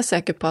ganska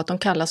säker på att de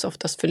kallas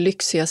oftast för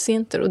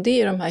lyxhyacinter. Och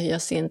det är de här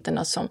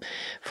hyacinterna som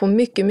får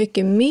mycket,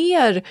 mycket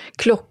mer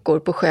klockor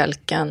på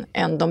skälken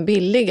än de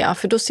billiga.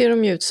 För då ser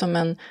de ju ut som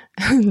en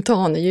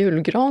tanig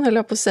julgran, eller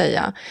jag på att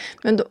säga.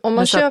 Men då, om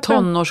man köper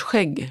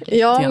tonårsskägg.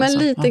 Ja, men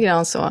lite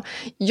grann så.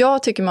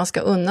 Jag tycker man ska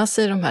unna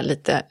sig de här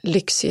lite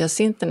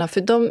lyxhyacinterna.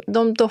 För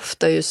de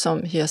doftar ju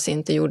som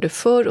hyacinter gjorde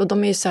förr. Och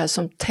de är ju så här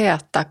som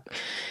täta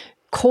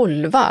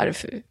kolvar,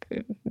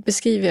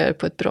 beskriver jag det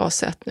på ett bra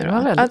sätt nu då. Det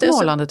var väldigt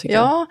målande tycker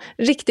jag. Ja,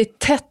 riktigt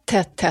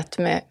tätt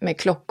med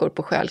klockor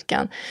på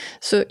skälken.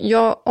 Så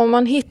om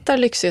man hittar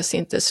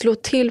lyxhyacinter, slå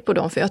till på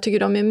dem, för jag tycker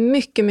de är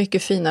mycket,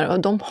 mycket finare och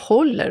de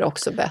håller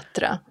också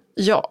bättre.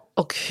 Ja,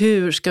 och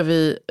hur ska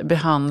vi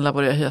behandla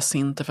våra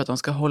hyacinter för att de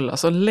ska hålla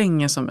så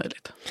länge som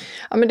möjligt?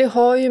 Ja, men det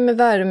har ju med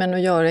värmen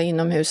att göra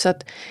inomhus. Så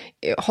att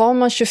har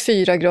man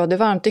 24 grader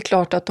varmt, det är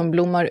klart att de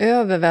blommar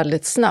över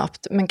väldigt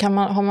snabbt. Men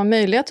har man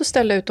möjlighet att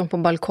ställa ut dem på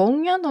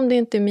balkongen om det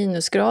inte är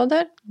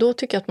minusgrader, då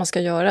tycker jag att man ska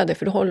göra det,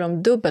 för då håller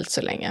de dubbelt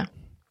så länge.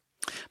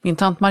 Min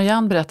tant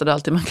Marianne berättade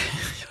alltid man kan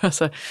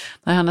Alltså,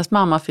 när hennes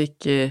mamma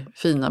fick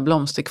fina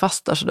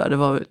blomsterkvastar så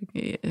där,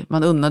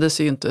 man unnade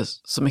sig ju inte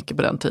så mycket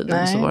på den tiden.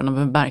 Nej. Och så var det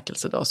någon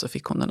bemärkelsedag så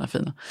fick hon den här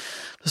fina.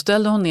 Då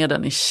ställde hon ner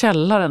den i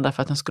källaren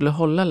därför att den skulle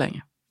hålla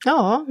länge.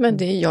 Ja,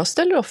 men jag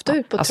ställer ofta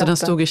ut på Alltså trappen. den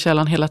stod i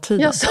källaren hela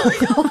tiden.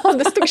 Ja,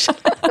 det stod i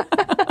källaren.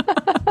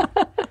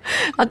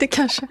 Ja, det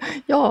kanske,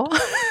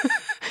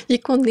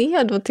 Gick hon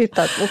ner då och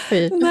tittade på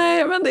fin?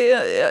 Nej, men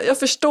jag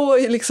förstår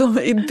ju liksom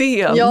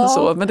idén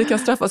så, men det kan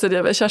straffa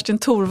sig. Kerstin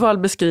Thorvall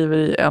beskriver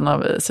i en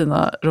av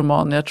sina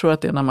romaner, jag tror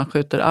att det är när man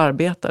skjuter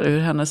arbetare, hur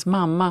hennes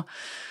mamma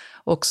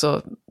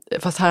också,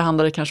 fast här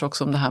handlar det kanske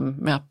också om det här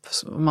med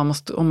att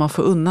om man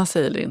får unna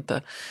sig eller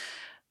inte.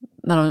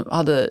 När de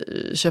hade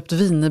köpt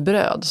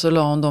wienerbröd så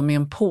la hon dem i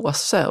en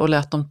påse och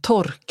lät dem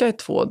torka i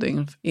 2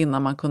 dygn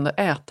innan man kunde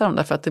äta dem.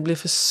 Därför att det blev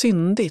för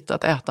syndigt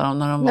att äta dem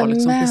när de var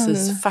liksom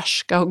precis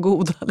färska och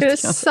goda. Är det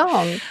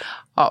sant?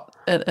 Ja,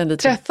 en liten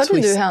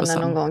Träffade du henne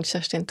någon gång,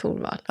 Kerstin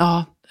Thorvall?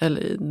 Ja,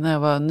 eller när jag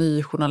var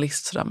ny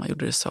journalist så där, man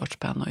gjorde research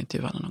på henne och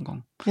intervjuade henne någon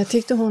gång. Jag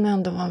tyckte hon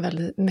ändå var en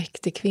väldigt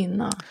mäktig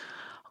kvinna.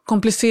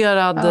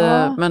 Komplicerad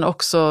men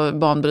också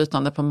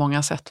banbrytande på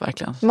många sätt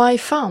verkligen. Maj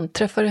Fan,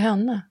 träffade du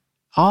henne?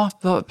 Ja,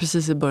 det var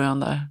precis i början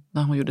där,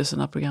 när hon gjorde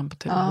sina program på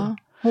tv. Ja,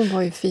 hon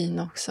var ju fin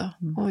också.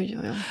 Oj.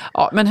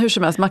 Ja, men hur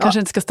som helst, man kanske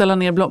inte ska ställa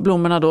ner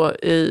blommorna då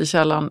i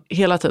källan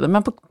hela tiden.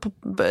 Men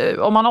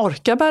om man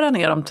orkar bära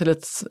ner dem till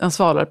en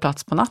svalare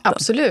plats på natten.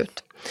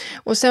 Absolut.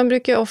 Och sen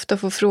brukar jag ofta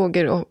få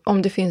frågor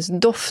om det finns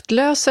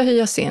doftlösa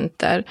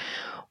hyacinter.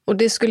 Och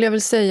det skulle jag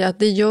väl säga att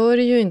det gör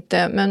det ju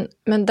inte.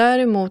 Men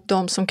däremot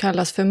de som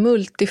kallas för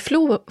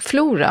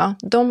multiflora,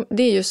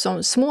 det är ju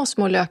som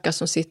små lökar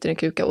som sitter i en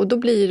kruka. Och då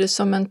blir det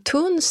som en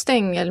tunn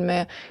stängel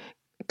med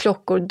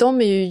klockor.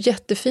 De är ju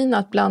jättefina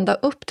att blanda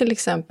upp till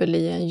exempel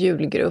i en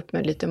julgrupp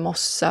med lite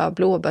mossa,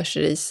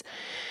 blåbärsris.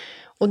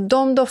 Och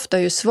de doftar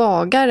ju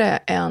svagare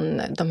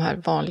än de här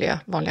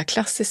vanliga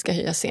klassiska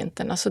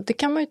hyacinterna. Så det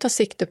kan man ju ta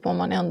sikte på om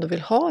man ändå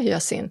vill ha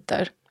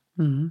hyacinter.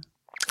 Mm.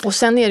 Och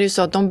sen är det ju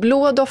så att de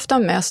blå doftar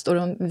mest och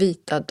de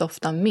vita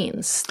doftar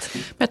minst.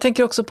 Men jag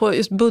tänker också på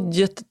just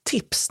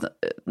budgettips,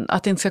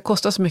 att det inte ska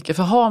kosta så mycket.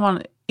 För har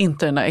man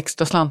inte den där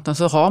extra slanten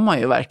så har man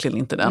ju verkligen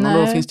inte den. Nej.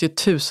 Och då finns det ju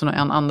 1001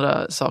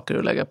 andra saker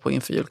att lägga på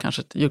inför jul.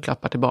 Kanske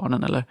julklappar till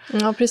barnen eller,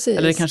 ja, precis.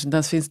 Eller det kanske inte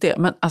ens finns det.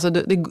 Men alltså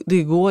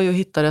det går ju att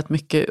hitta rätt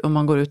mycket om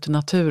man går ut i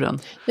naturen.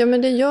 Ja,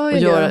 men det gör ju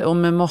det. Och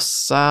med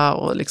mossa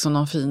och liksom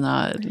de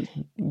fina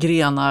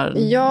grenar.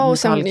 Ja, och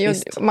sen,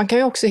 man kan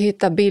ju också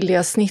hitta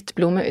billiga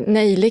snittblommor.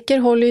 Nejlikor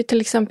håller ju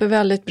till exempel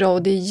väldigt bra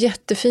och det är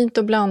jättefint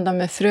att blanda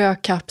med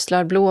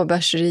frökapslar,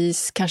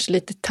 blåbärsris, kanske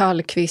lite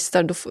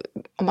tallkvistar.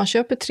 Om man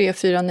köper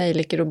 3-4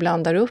 nejlikor och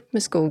blandar upp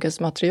med skogens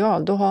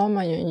material, då har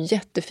man ju en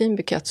jättefin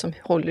bukett som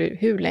håller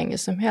hur länge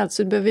som helst.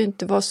 Så det behöver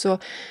inte vara så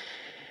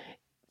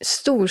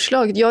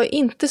storslaget. Jag är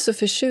inte så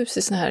förtjust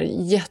i såna här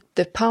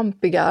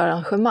jättepampiga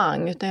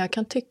arrangemang, utan jag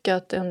kan tycka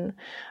att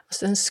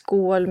en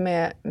skål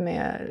med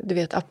du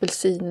vet,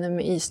 apelsiner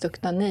med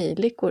istuckna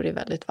nejlikor är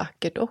väldigt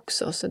vackert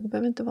också. Så det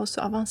behöver inte vara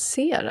så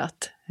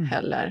avancerat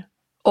heller.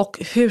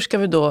 Och hur ska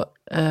vi då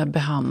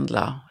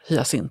behandla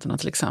hyacinterna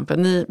till exempel?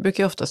 Ni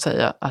brukar ju ofta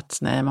säga att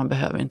nej, man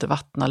behöver inte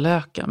vattna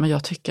löken. Men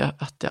jag tycker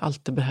att jag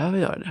alltid behöver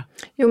göra det.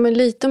 Jo, men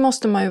lite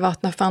måste man ju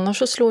vattna, för annars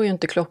så slår ju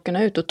inte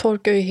klockorna ut. Och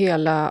torkar ju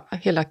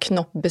hela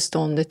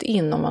knoppbeståndet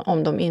in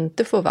om de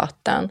inte får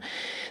vatten.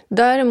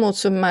 Däremot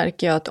så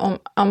märker jag att om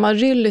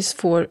amaryllis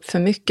får för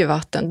mycket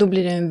vatten, då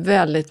blir det en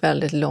väldigt,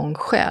 väldigt lång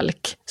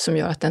skälk som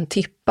gör att den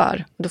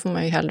tippar. Då får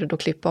man ju hellre då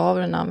klippa av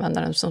den och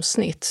använda den som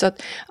snitt. Så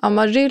att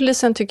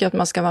amaryllisen tycker jag att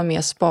man ska vara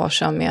mer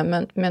sparsam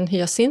med. Men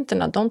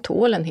hyacinterna, de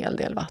tål en hel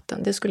del vatten,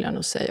 det skulle jag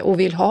nog säga. Och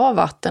vill ha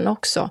vatten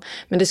också.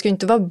 Men det ska ju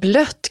inte vara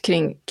blött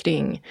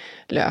kring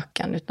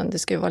löken, utan det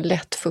ska ju vara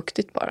lätt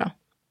fuktigt bara.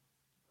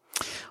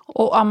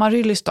 Och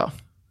amaryllis då?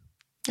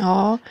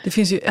 Ja. Det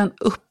finns ju en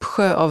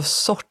uppsjö av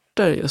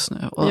sorter just nu.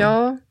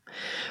 Ja,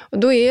 och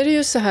då är det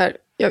ju så här,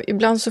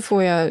 ibland så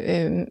får jag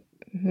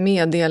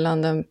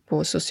meddelanden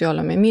på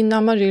sociala medier. Min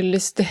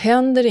amaryllis, det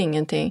händer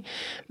ingenting.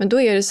 Men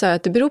då är det så här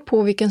att det beror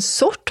på vilken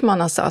sort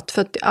man har satt.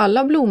 För att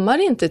alla blommar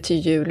inte till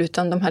jul,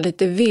 utan de här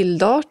lite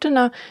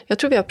vildarterna, jag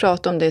tror vi har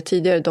pratat om det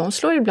tidigare, de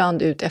slår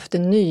ibland ut efter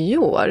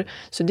nyår.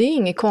 Så det är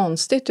inget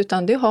konstigt,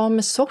 utan det har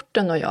med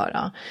sorten att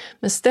göra.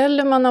 Men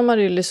ställer man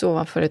amaryllis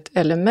ovanför ett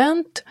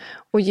element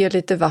och ger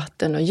lite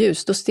vatten och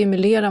ljus, då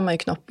stimulerar man ju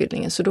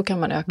knoppbildningen. Så då kan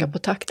man öka på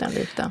takten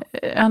lite.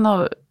 En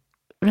av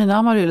mina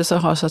amaryllisar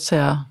har så att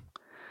säga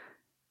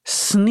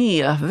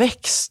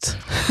snedväxt.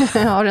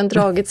 Har den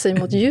dragit sig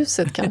mot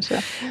ljuset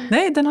kanske?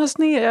 Nej, den har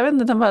jag vet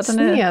inte. Den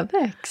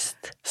snedväxt?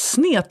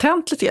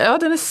 Snedtänt lite. Ja,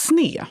 den är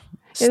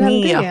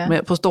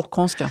sned. På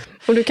stockholmska.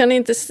 Och du kan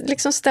inte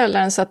liksom ställa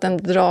den så att den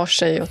drar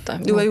sig åt det?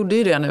 Jo, jag gjorde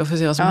ju det nu för att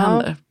se vad som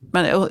händer.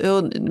 Men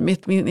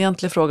min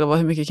egentliga fråga var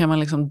hur mycket kan man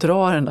liksom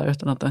dra den där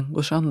utan att den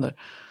går sönder?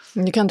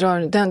 Du kan dra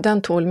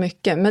den tål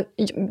mycket. Men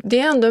det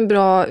är ändå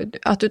bra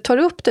att du tar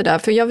upp det där.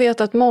 För jag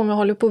vet att många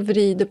håller på och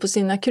vrider på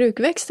sina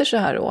krukväxter så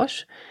här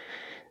års.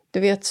 Du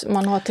vet,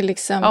 man har till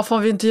exempel... Ja, får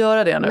vi inte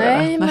göra det nu?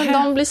 Nej, men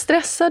de blir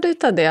stressade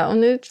utav det. Och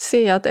nu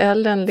ser jag att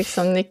Ellen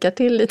liksom nickar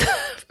till lite.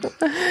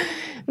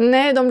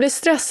 Nej, de blir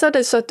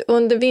stressade så att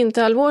under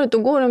vinterhalvåret då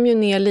går de ju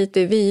ner lite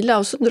i vila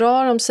och så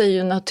drar de sig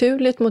ju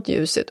naturligt mot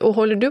ljuset. Och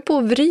håller du på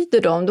och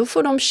vrider dem, då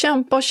får de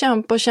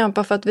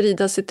kämpa för att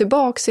vrida sig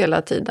tillbaks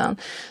hela tiden.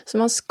 Så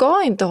man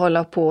ska inte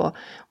hålla på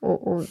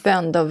och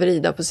vända och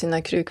vrida på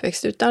sina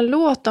krukväxter, utan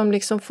låt dem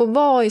liksom få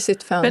vara i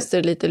sitt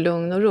fönster lite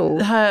lugn och ro.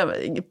 Det här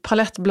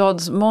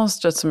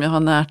palettbladsmonstret som jag har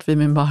närt vid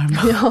min barm.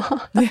 Ja.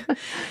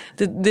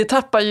 Det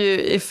tappar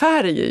ju i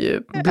färg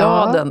ju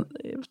bladen,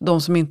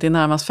 de som inte är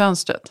närmast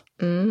fönstret.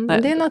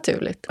 Det är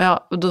naturligt.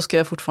 Ja, och då ska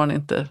jag fortfarande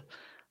inte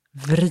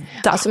vrida.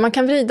 Alltså man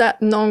kan vrida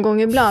någon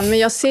gång ibland, men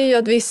jag ser ju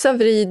att vissa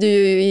vrider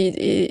ju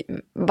i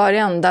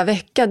varenda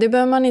vecka. Det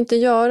behöver man inte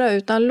göra,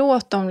 utan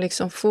låt dem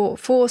liksom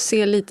få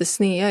se lite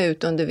snea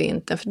ut under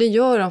vintern. För det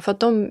gör de för att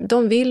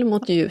de vill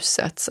mot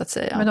ljuset, så att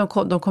säga. Men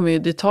de kommer ju,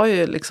 det tar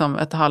ju liksom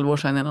ett halvår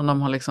sedan innan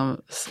de har liksom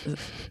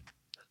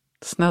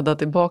sneddat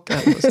tillbaka.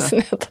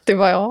 Sneddat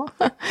tillbaka,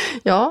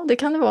 ja, det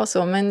kan det vara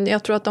så. Men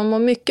jag tror att de mår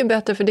mycket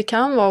bättre, för det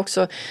kan vara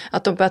också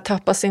att de börjar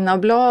tappa sina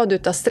blad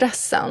utav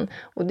stressen.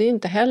 Och det är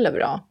inte heller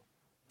bra.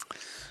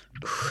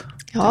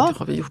 Ja. Det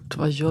har vi gjort.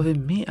 Vad gör vi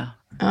med?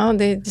 Ja,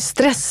 det är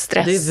stress. Det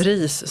är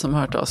VRIS som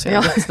har hört av sig.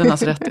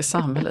 Växternas rätt i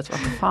samhället. Vad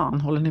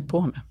fan håller ni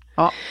på med?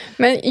 Ja.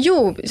 Men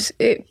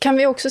kan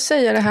vi också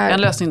säga det här?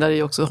 En lösning där är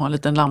ju också att ha en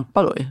liten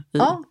lampa då.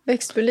 Ja,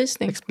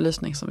 växtbelysning.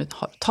 Växtbelysning som vi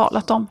har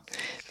talat om.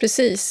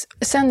 Precis.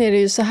 Sen är det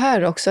ju så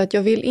här också att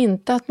jag vill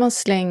inte att man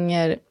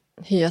slänger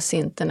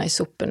hyacinterna i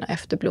soporna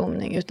efter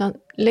blomning, utan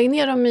lägg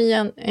ner dem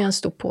i en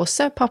stor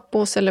påse,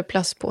 papppåse eller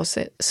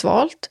plastpåse,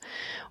 svalt.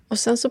 Och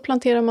sen så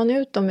planterar man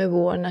ut dem i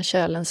vår när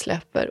kärlen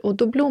släpper. Och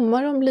då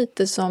blommar de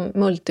lite som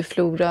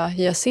multiflora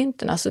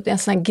hyacinterna. Så det är en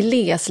sån här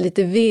gles,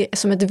 lite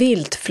som ett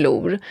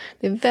viltflor.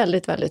 Det är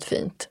väldigt, väldigt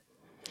fint.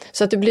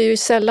 Så att det blir ju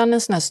sällan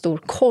en sån här stor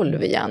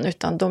kolv igen,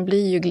 utan de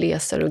blir ju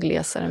glesare och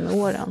glesare med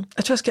åren.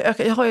 Jag tror jag ska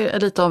öka. Jag har ju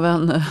lite av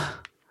en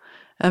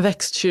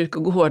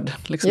växtkyrkogård,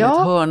 liksom ett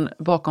hörn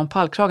bakom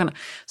pallkragarna,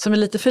 som är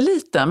lite för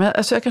liten. Men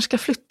jag kanske ska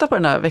flytta på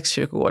den här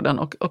växtkyrkogården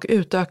och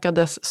utöka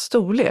dess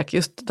storlek.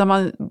 Just där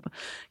man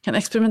kan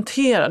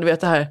experimentera, du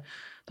vet det här,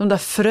 de där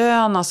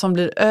fröna som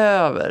blir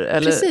över,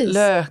 eller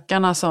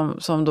lökarna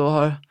som då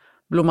har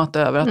blommat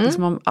över.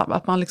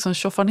 Att man liksom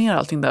tjoffar ner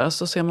allting där och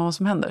så ser man vad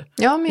som händer.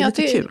 Ja, men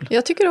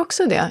jag tycker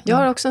också det. Jag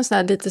har också en sån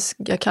här lite,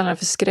 jag kallar det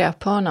för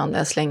skräphörnan, där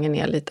jag slänger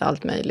ner lite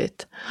allt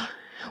möjligt.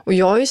 Och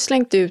jag har ju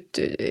slängt ut,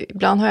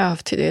 ibland har jag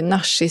haft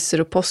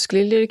narcisser och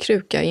påskliljor i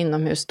kruka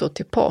inomhus då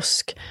till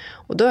påsk.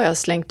 Och då har jag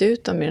slängt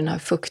ut dem i den här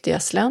fuktiga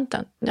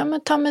slänten. Ja,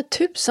 men ta med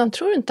tusan,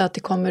 tror du inte att det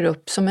kommer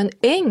upp som en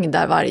äng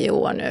där varje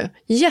år nu?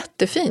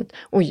 Jättefint.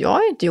 Och jag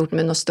har inte gjort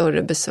mig något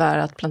större besvär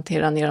att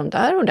plantera ner dem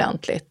där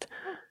ordentligt.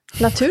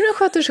 Naturen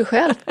sköter sig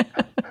själv.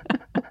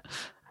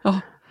 Ja,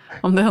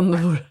 om det ändå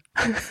vore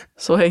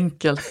så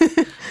enkelt.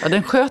 Ja,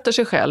 den sköter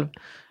sig själv.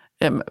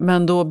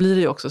 Men då blir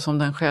det ju också som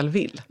den själv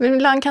vill. Men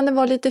ibland kan det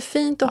vara lite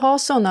fint att ha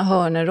sådana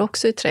hörnor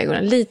också i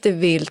trädgården. Lite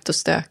vilt och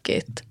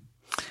stökigt.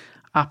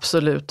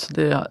 Absolut,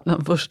 det är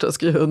den första att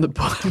skriva under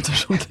på,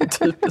 eftersom det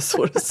typ är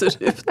så det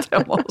ser ut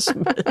hemma hos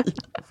mig.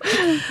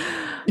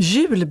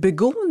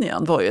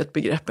 Julbegonian var ju ett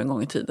begrepp en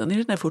gång i tiden.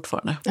 Är det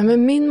fortfarande? Ja,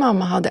 men min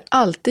mamma hade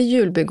alltid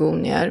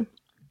julbegonier.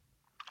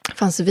 Det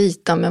fanns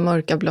vita med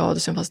mörka blad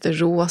och sen fanns det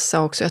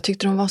rosa också. Jag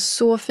tyckte de var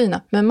så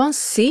fina. Men man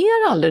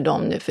ser aldrig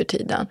dem nu för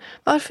tiden.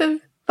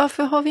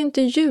 Varför har vi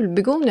inte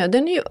julbegonia?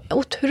 Den är ju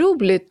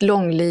otroligt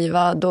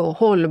långlivad och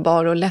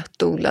hållbar och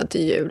lättodlad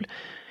till jul.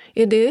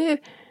 Är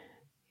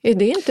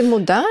det inte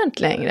modernt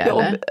längre?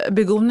 Ja, eller?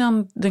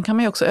 Begonian, den kan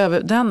man ju också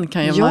den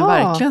kan ju man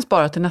verkligen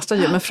spara till nästa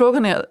jul. Men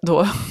frågan är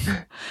då,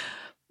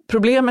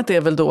 problemet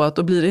är väl då att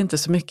då blir det inte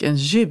så mycket en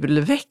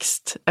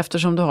julväxt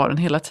eftersom du har den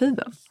hela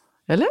tiden.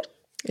 Eller?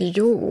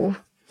 Jo,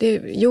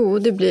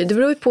 det blir. Det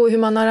beror ju på hur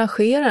man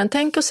arrangerar den.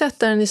 Tänk att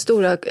sätta den i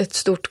ett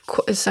stort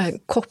så här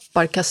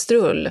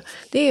kopparkastrull.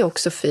 Det är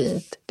också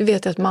fint. Det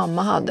vet jag att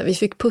mamma hade. Vi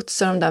fick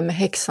putsa dem där med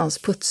häxans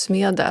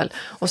putsmedel.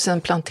 Och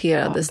sen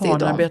planterades det i dem.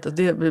 Barnarbetet,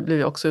 det blev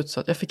jag också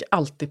utsatt. Jag fick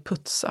alltid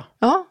putsa.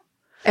 Ja,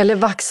 eller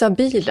vaxa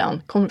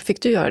bilen.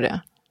 Fick du göra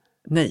det?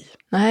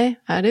 Nej,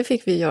 det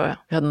fick vi göra.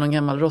 Vi hade någon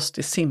gammal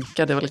rostig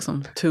simka, det var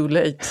liksom too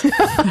late.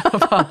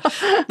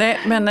 Nej,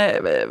 men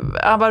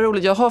vad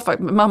roligt.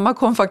 Mamma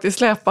kom faktiskt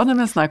släpande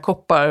med en sån här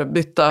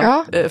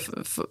kopparbytta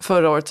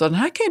förra året. Så den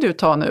här kan ju du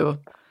ta nu. Och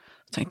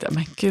tänkte jag,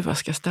 men gud, vad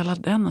ska jag ställa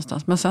den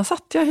någonstans? Men sen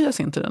satte jag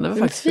hyacinter den, det var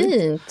faktiskt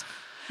fint.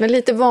 Men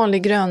lite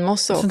vanlig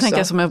grönmossa också. Sen tänker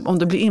jag som om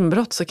det blir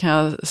inbrott så kan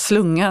jag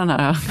slunga den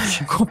här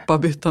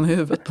kopparbyttan i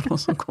huvudet på någon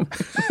som kommer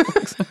in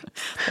också.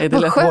 Nej, det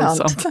är lätt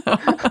våldsamt.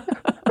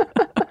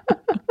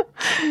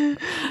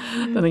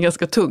 Den är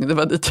ganska tung, det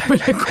var dit jag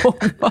ville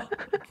komma.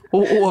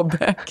 Och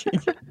åbäkig.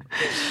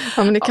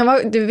 Ja, men det kan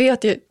vara, du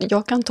vet,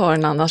 jag kan ta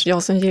den annars.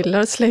 Jag som gillar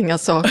att slänga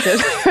saker,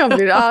 jag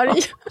blir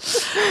arg.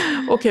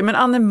 Okej, men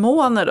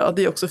anemoner då,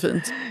 det är också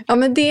fint. Ja,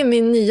 men det är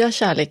min nya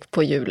kärlek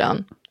på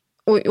julen.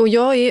 Och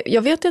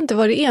jag vet inte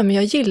vad det är, men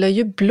jag gillar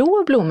ju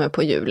blå blommor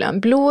på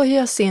julen. Blå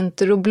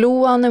hyacinter och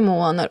blå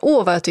anemoner.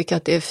 Vad jag tycker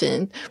att det är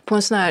fint. På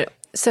en sån här,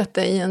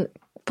 sätta i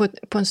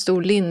på en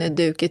stor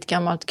linneduk, ett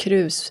gammalt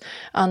krus,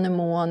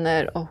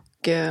 anemoner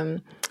och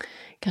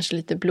kanske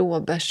lite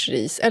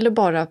blåbärsris. Eller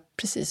bara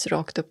precis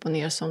rakt upp och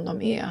ner som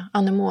de är.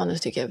 Anemoner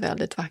tycker jag är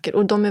väldigt vackert.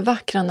 Och de är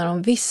vackra när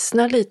de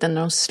vissnar lite,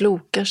 när de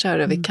slokar så här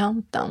över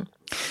kanten.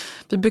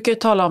 Vi brukar ju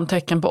tala om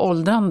tecken på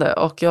åldrande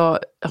och jag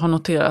har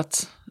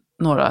noterat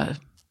några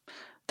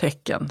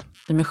tecken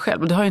i mig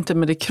själv. Och det har ju inte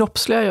med det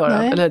kroppsliga att göra.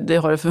 Nej. Eller det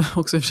har det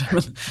också i och för sig,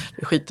 men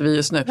det skiter vi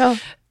just nu. Ja.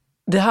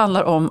 Det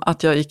handlar om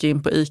att jag gick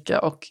in på ICA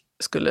och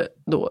skulle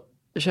då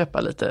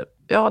köpa lite,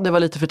 det var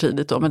lite för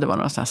tidigt då, men det var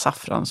några sådana här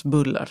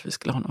saffransbullar för vi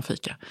skulle ha någon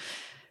fika.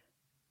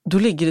 Då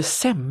ligger det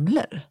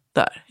semlor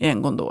där i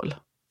en gondol.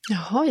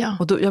 Jaha, ja.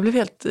 Och då, jag blev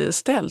helt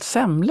ställd,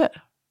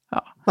 semlor.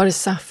 Ja. Var det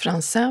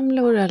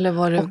saffranssemlor eller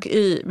var det... Och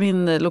i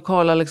min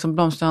lokala liksom,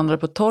 blomsterhandlare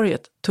på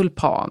torget,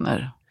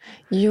 tulpaner.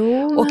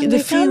 Jo, och det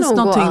finns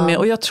någonting med,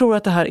 och jag tror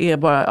att det här är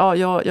bara,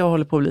 jag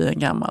håller på att bli en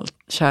gammal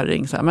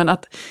kärring så här, men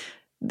att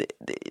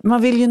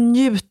man vill ju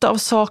njuta av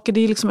saker,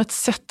 det är liksom ett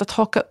sätt att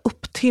haka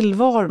upp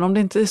tillvaron. Om det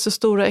inte är så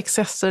stora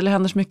excesser eller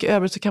händer så mycket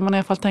övrigt så kan man i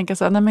alla fall tänka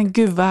så här, nej men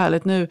gud vad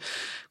härligt, nu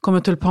kommer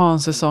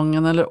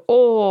tulpansäsongen, eller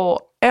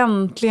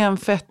äntligen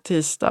fett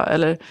tisdag,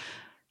 eller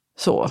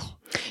så.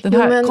 Den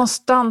här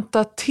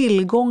konstanta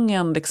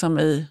tillgången liksom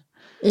i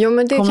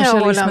men det kan jag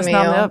hålla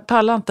med om. Jag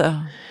pallar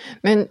inte.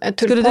 Men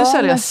skulle du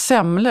sälja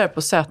semlor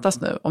på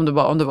Sätas nu? Om det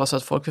var så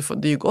att folk vill få...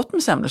 Det är ju gott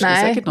med semlor.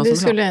 Nej, det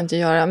skulle jag inte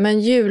göra.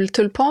 Men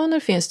jultulpaner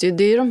finns det ju.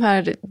 Det är de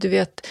här, du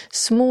vet,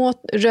 små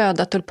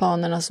röda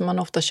tulpanerna som man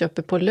ofta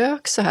köper på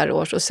lök så här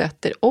års och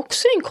sätter.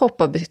 Också i en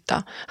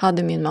kopparbytta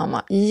hade min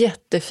mamma.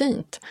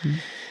 Jättefint.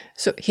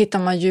 Så hittar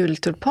man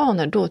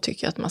jultulpaner, då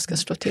tycker jag att man ska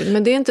slå till.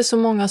 Men det är inte så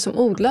många som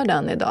odlar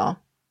den idag.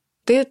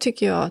 Det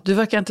tycker jag. Du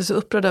verkar inte så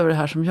upprörd över det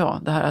här som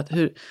jag. Det här att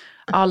hur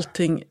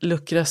allting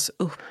luckras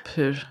upp,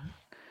 hur...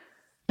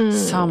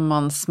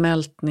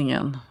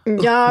 sammansmältningen.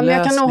 Ja, men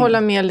jag kan nog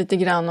hålla med lite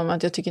grann om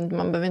att jag tycker inte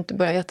man behöver inte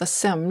börja äta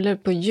semlor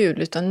på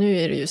jul, utan nu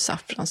är det ju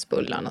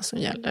saffransbullarna som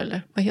gäller,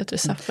 eller vad heter det,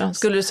 saffrans?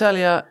 Skulle du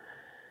sälja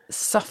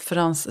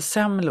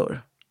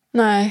saffranssemlor?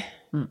 Nej,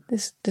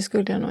 det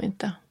skulle jag nog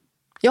inte.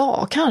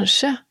 Ja,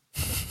 kanske.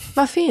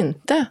 Varför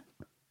inte?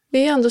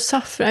 Det är ändå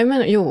saffran, men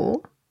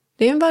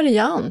det är en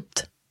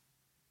variant.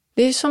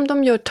 Det är som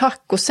de gör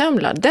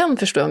tacosemlar, den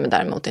förstår jag mig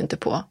däremot inte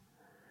på.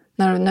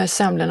 När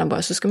semlorna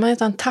börjar så ska man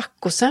äta en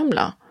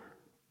tacosemla.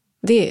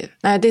 Det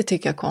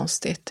tycker jag är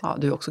konstigt. Ja,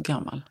 du är också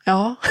gammal.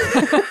 Ja.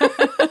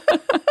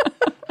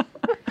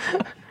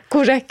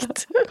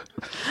 Korrekt.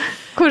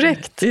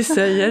 Vi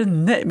säger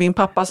nej. Min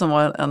pappa som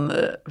var en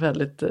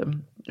väldigt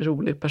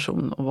rolig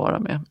person att vara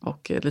med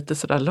och lite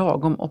sådär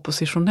lagom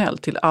oppositionell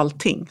till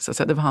allting. Så att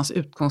säga. Det var hans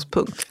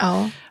utgångspunkt.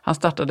 Ja. Han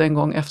startade en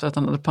gång efter att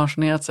han hade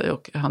pensionerat sig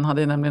och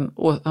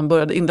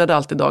han inledde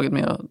alltid dagen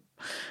med att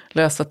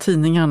läsa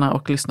tidningarna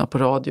och lyssna på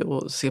radio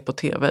och se på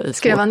tv i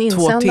Skrev han 2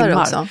 insändare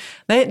timmar. också?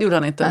 Nej, det gjorde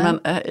han inte. Nej.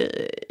 Men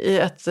i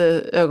ett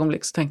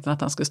ögonblick så tänkte han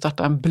att han skulle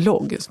starta en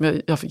blogg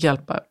som jag fick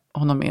hjälpa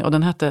honom med. Och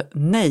den hette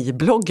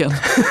Nej-bloggen.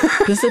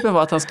 Principen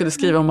var att han skulle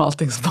skriva om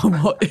allting som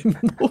han var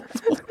emot.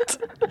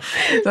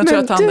 Jag tror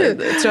att han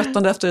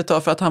tröttnade efter ett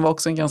tag för att han var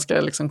också en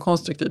ganska liksom,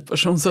 konstruktiv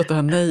person, så att det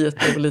här nejet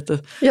blev lite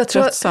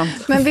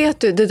tröttsamt. Men vet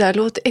du, det där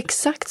låter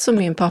exakt som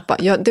min pappa.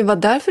 Ja, det var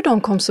därför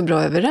de kom så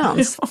bra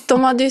överens. Ja.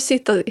 De hade ju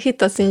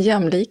hittat sin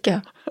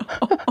jämlika.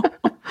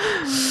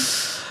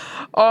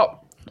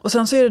 Ja, och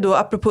sen så är det då,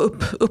 apropå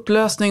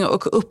upplösning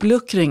och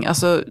uppluckring,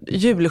 alltså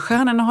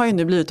julstjärnorna har ju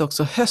nu blivit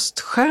också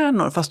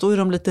höststjärnor, fast då är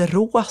de lite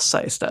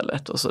rosa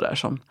istället och sådär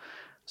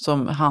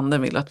som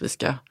handeln vill att vi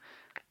ska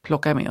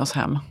plocka med oss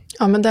hem.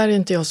 Ja, men där är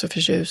inte jag så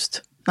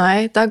förtjust.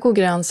 Nej, där går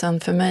gränsen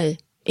för mig.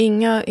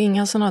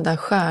 Inga sådana där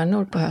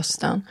stjärnor på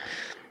hösten.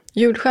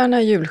 Julstjärna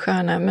är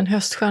julstjärna, men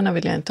höststjärna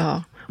vill jag inte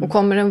ha. Och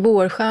kommer en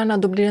vårstjärna,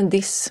 då blir det en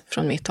diss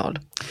från mitt håll.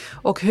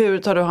 Och hur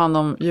tar du hand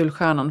om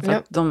julstjärnan? För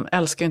att de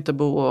älskar ju inte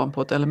bo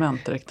på ett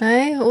element direkt.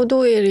 Nej, och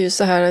då är det ju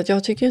så här att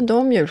jag tycker inte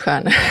om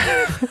julstjärnor.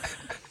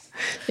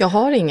 Jag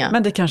har inga.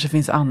 Men det kanske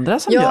finns andra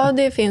som gör? Ja,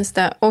 det finns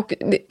det. Och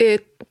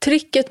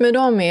tricket med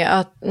dem är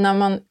att när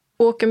man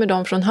åker med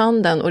dem från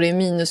handeln och det är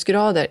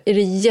minusgrader, är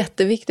det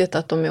jätteviktigt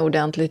att de är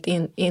ordentligt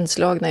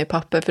inslagna i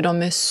papper, för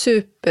de är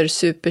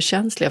super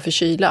känsliga för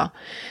kyla.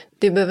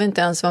 Det behöver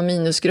inte ens vara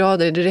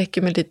minusgrader, det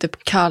räcker med lite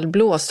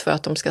kallblåst för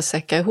att de ska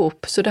säcka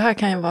ihop. Så det här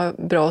kan ju vara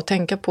bra att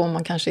tänka på om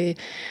man kanske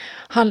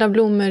handlar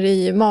blommor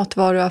i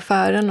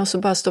matvaruaffären och så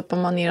bara stoppar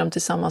man ner dem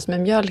tillsammans med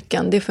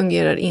mjölken. Det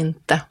fungerar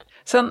inte.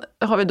 Sen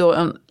har vi då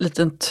en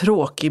liten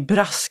tråkig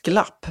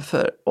brasklapp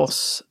för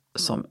oss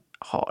som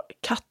har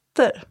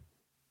katter.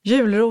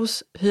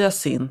 Julros,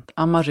 hyacint,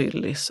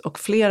 amaryllis och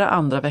flera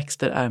andra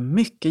växter är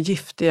mycket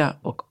giftiga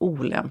och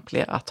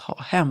olämpliga att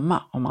ha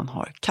hemma om man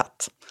har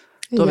katt.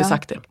 Då har vi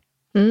sagt det.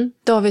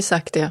 Då har vi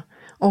sagt det.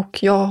 Och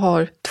jag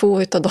har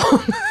 2 utav dem.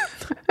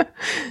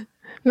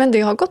 Men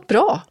det har gått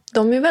bra.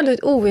 De är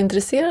väldigt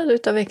ointresserade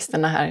av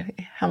växterna här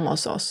hemma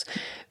hos oss.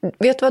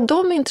 Vet du vad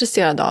de är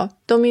intresserade av?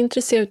 De är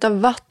intresserade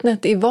av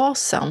vattnet i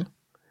vasen.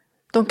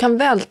 De kan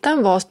välta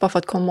en vas bara för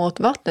att komma åt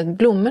vattnet.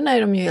 Blommorna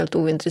är de ju helt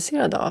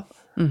ointresserade av.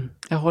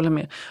 Jag håller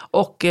med.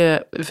 Och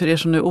för er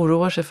som nu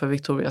oroar sig för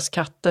Victorias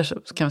katter så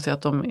kan vi säga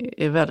att de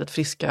är väldigt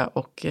friska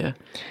och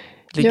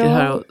ligger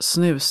här och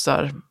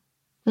snusar.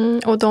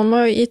 Och de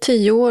har i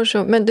 10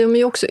 år, men de är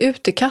ju också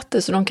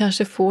utekatter så de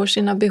kanske får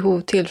sina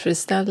behov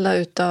tillfredsställda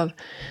utav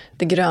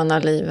det gröna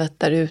livet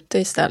där ute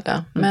istället.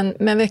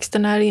 Men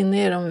växterna här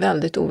inne är de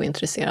väldigt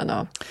ointresserade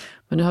av.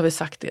 Men nu har vi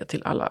sagt det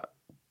till alla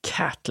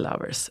cat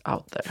lovers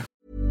out there.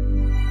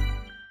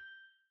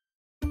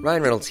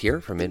 Ryan Reynolds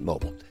here from Mint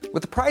Mobile.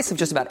 With the price of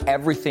just about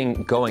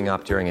everything going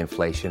up during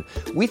inflation,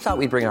 we thought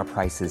we'd bring our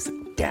prices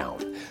down.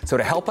 So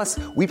to help us,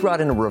 we brought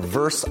in a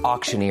reverse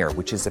auctioneer,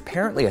 which is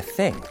apparently a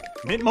thing.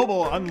 Mint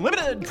Mobile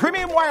Unlimited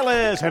Premium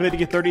Wireless. How to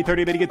get 30,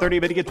 30, bit to get 30,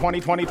 bit to get 20,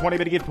 20, 20,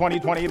 bit to get 20,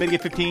 20, bit to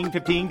get 15,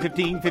 15,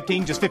 15,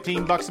 15, just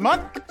 $15 a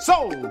month?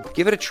 Sold!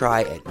 Give it a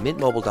try at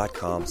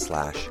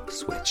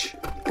mintmobile.com/switch.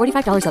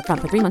 $45 up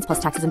front for 3 months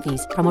plus taxes and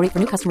fees. Promo rate for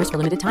new customers for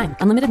limited time.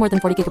 Unlimited more than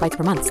 40 gigabytes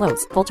per month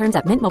slows. Full terms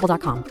at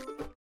mintmobile.com.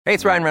 Hey,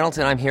 it's Ryan Reynolds,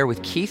 and I'm here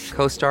with Keith,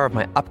 co-star of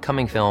my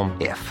upcoming film,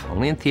 If,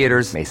 only in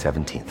theaters May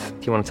 17th.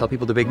 Do you want to tell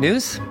people the big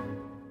news?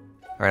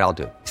 All right, I'll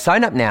do it.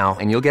 Sign up now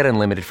and you'll get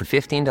unlimited for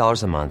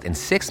 $15 a month and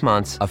 6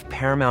 months of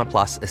Paramount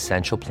Plus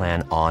Essential Plan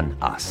on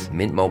us.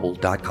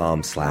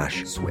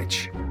 mintmobile.com/switch.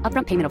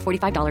 Upfront payment of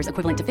 $45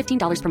 equivalent to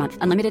 $15 per month.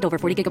 Unlimited over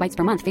 40 gigabytes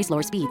per month. Face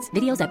lower speeds.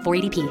 Videos at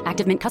 480p.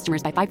 Active Mint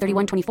customers by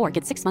 531.24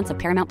 get 6 months of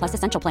Paramount Plus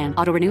Essential Plan.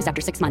 Auto renews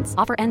after 6 months.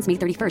 Offer ends May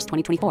 31st,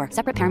 2024.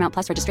 Separate Paramount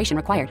Plus registration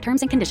required.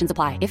 Terms and conditions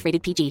apply if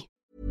rated PG.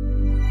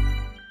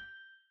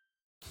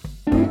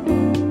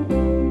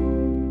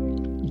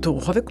 Då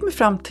har vi kommit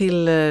fram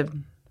till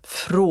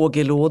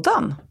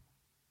frågelådan.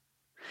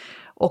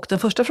 Och den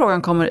första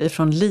frågan kommer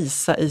ifrån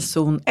Lisa i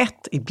zon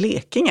 1 i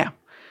Blekinge.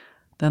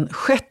 Den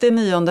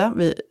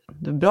 6/9,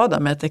 det är bra där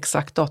med ett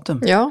exakt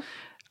datum,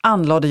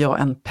 anlade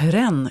jag en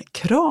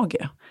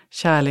perennkrage,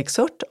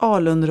 kärleksört,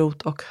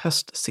 alunrot och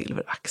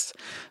höstsilverax.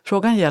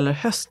 Frågan gäller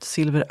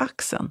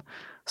höstsilveraxen.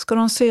 Ska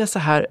de se så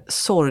här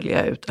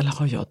sorgliga ut eller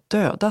har jag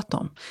dödat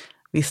dem?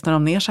 Vissnar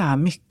de ner så här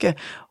mycket?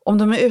 Om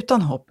de är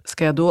utan hopp,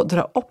 ska jag då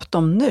dra upp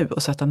dem nu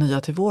och sätta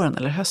nya till våren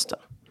eller hösten?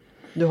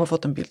 Du har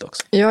fått en bild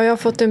också. Ja, jag har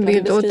fått en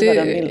bild. Och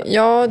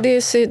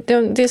det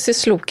ser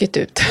slokigt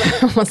ut,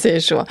 om man säger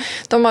så.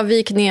 De har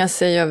vikt ner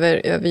sig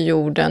över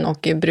jorden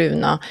och är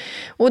bruna.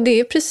 Och det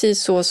är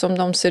precis så som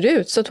de ser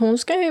ut. Så att hon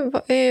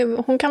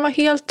kan vara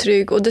helt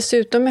trygg. Och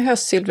dessutom är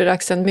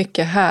höstsilveraxen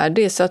mycket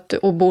härdig. Så att,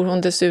 och bor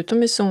hon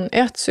dessutom i zon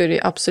 1 så är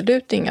det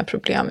absolut inga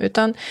problem.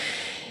 Utan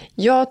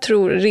jag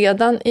tror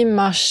redan i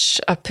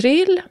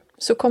mars-april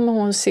så kommer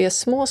hon se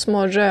små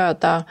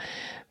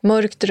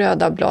mörkt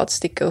röda blad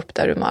sticka upp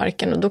där ur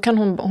marken. Och då kan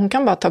hon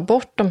kan bara ta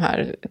bort de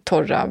här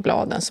torra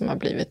bladen som har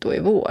blivit då i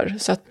vår.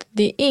 Så att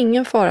det är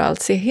ingen fara alls,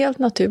 ser helt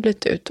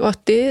naturligt ut. Och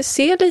att det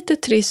ser lite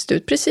trist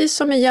ut, precis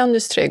som i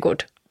Jennys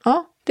trädgård.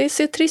 Ja, det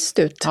ser trist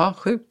ut. Ja,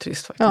 sjukt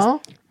trist faktiskt. Ja.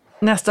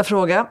 Nästa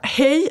fråga.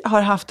 Hej,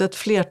 har haft ett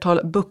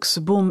flertal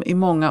buxbom i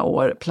många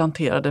år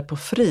planterade på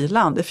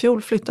friland. I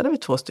fjol flyttade vi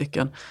 2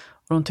 stycken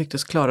och de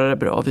tycktes klara det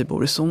bra. Vi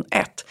bor i zon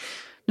 1.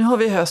 Nu har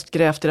vi i höst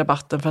grävt i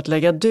rabatten för att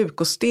lägga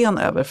duk och sten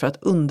över för att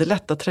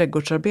underlätta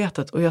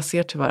trädgårdsarbetet och jag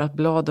ser tyvärr att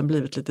bladen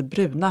blivit lite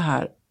bruna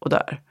här och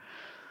där.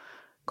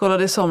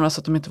 Kollade i somras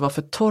att de inte var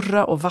för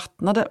torra och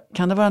vattnade.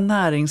 Kan det vara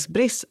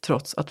näringsbrist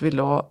trots att vi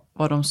la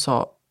vad de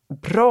sa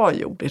bra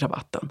jord i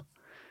rabatten?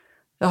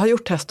 Jag har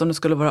gjort test om det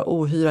skulle vara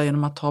ohyra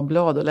genom att ta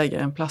blad och lägga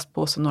i en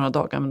plastpåse några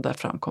dagar men där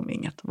framkom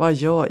inget. Vad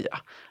gör jag?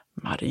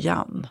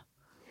 Marianne.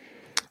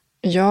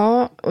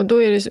 Ja, och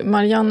då är det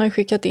Marianne har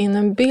skickat in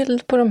en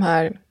bild på de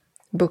här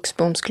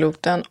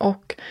buxbomskloten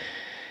och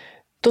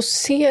då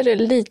ser det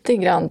lite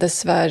grann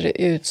dessvärre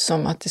ut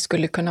som att det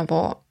skulle kunna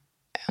vara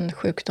en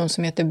sjukdom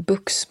som heter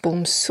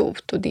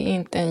buxbomsot och det är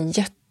inte en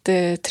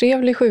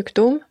jättetrevlig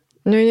sjukdom.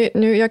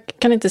 Nu jag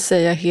kan inte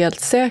säga helt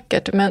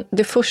säkert, men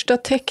det första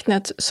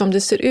tecknet som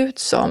det ser ut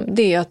som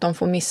det är att de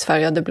får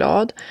missfärgade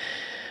blad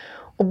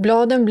och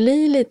bladen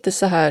blir lite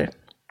så här,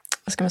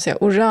 vad ska man säga,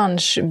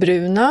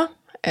 orangebruna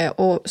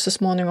och så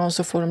småningom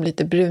så får de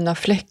lite bruna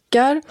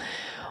fläckar.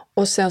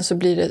 Och sen så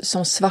blir det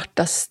som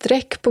svarta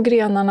streck på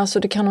grenarna så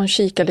det kan hon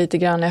kika lite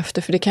grann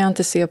efter för det kan jag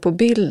inte se på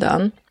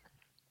bilden.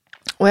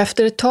 Och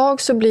efter ett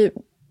tag så blir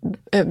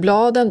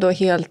bladen då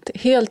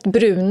helt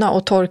bruna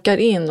och torkar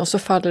in och så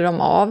faller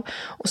de av.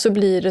 Och så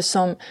blir det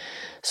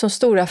som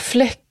stora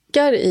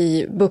fläckar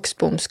i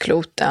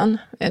buxbomskloten.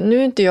 Nu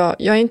är inte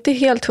jag är inte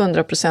helt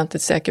 100%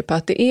 säker på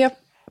att det är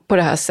på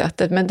det här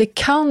sättet men det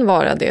kan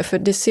vara det för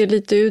det ser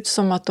lite ut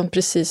som att de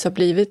precis har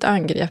blivit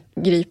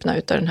angripna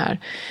utav den här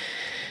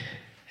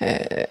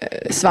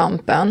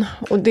svampen.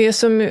 Och det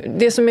som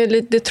är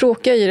lite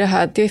tråkiga i det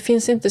här, det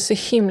finns inte så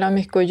himla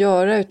mycket att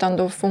göra utan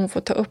då får hon få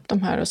ta upp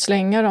de här och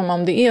slänga dem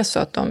om det är så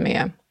att de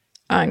är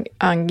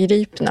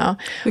angripna.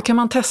 Hur kan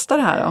man testa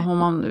det här då, om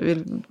man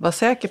vill vara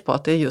säker på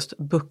att det är just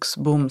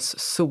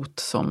buxbomssot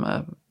som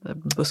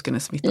busken är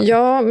smittad?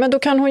 Ja, men då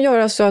kan hon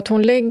göra så att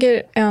hon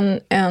lägger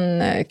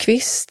en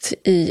kvist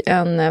i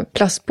en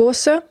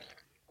plastpåse.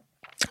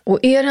 Och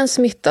är den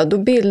smittad, då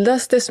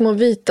bildas det små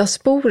vita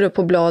sporer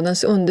på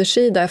bladens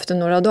undersida efter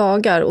några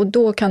dagar. Och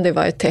då kan det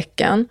vara ett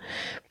tecken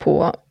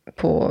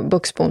på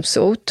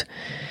buxbomssot.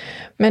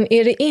 Men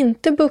är det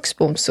inte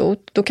buxbomssot,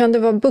 då kan det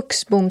vara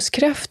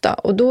buxbomskräfta.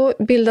 Och då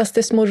bildas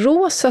det små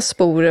rosa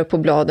sporer på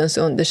bladens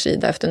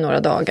undersida efter några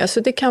dagar. Så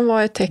det kan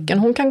vara ett tecken.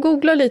 Hon kan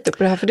googla lite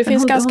på det här, för det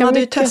finns ganska mycket. Hon hade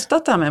ju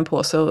testat det här med en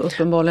påse och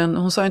uppenbarligen,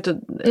 hon sa inte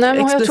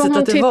explicit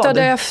att det var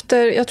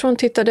det. Jag tror hon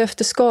tittade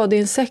efter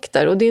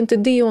skadeinsekter, och det är inte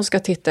det hon ska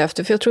titta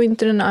efter. För jag tror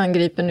inte den är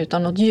angripen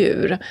utan något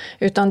djur.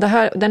 Utan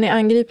den är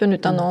angripen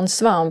utan någon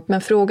svamp.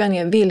 Men frågan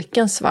är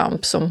vilken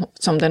svamp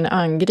som den är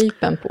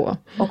angripen på.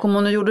 Och om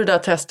hon nu gjorde det där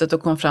testet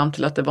och kom fram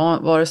till att det var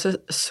vare sig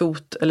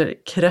sot eller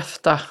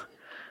kräfta,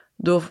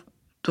 då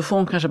får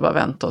hon kanske bara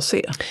vänta och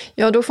se.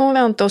 Ja, då får hon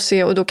vänta och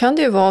se, och då kan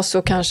det ju vara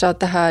så kanske att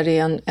det här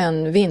är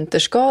en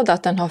vinterskada,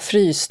 att den har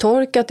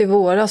frystorkat i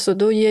våras, och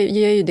då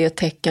ger ju det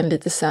tecken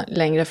lite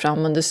längre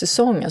fram under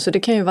säsongen. Så det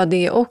kan ju vara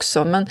det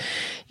också, men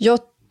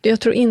jag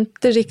tror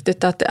inte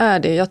riktigt att det är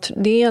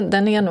det.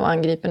 Den är nog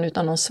angripen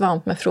utan någon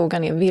svamp, men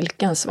frågan är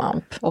vilken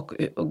svamp. Och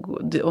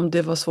om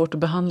det var svårt att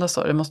behandla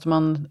så, måste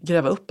man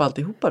gräva upp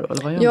alltihopa då?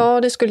 Eller vad gör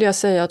man? Det skulle jag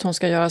säga att hon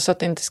ska göra, så att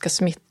det inte ska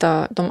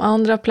smitta de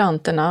andra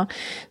plantorna.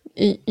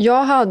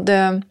 Jag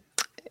hade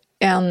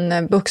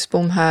en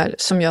buxbom här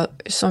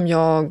som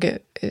jag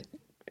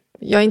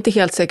är inte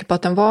helt säker på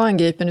att den var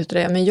angripen utav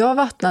det, men jag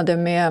vattnade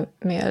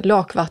med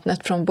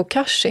lakvattnet från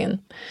bokashin.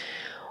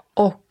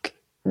 Och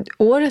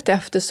året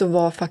efter så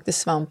var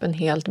faktiskt svampen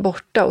helt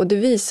borta, och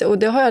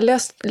det har jag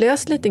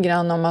läst lite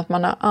grann om, att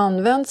man har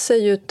använt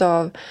sig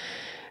utav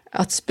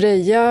att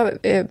spraya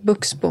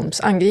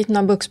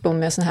angripna buxbom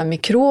med såna här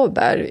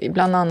mikrober,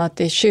 bland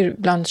annat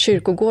bland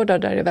kyrkogårdar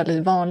där det är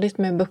väldigt vanligt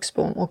med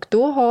buxbom, och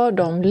då har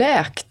de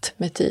läkt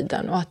med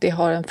tiden, och att det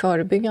har en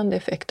förebyggande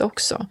effekt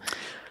också.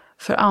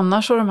 För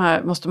annars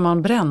måste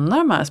man bränna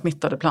de här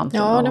smittade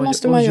plantorna. Ja, det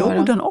måste man göra. Och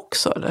jorden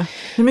också, eller?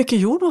 Hur mycket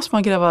jord måste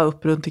man gräva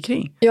upp runt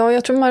omkring? Ja,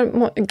 jag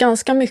tror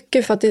ganska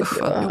mycket. För att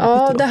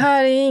det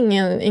här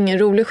är ingen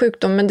rolig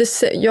sjukdom. Men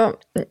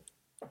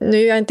nu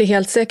är jag inte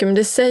helt säker, men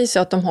det sägs ju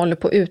att de håller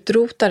på att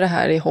utrota det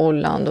här i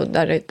Holland och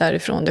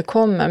därifrån det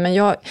kommer. Men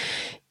jag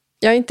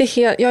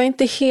är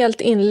inte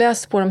helt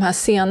inläst på de här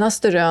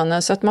senaste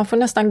rönen, så att man får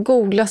nästan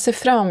googla sig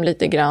fram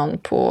lite grann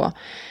på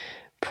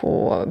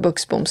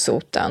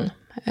buxbomssoten.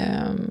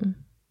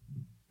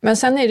 Men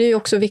sen är det ju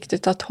också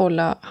viktigt att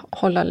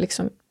hålla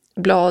liksom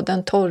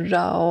bladen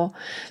torra,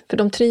 för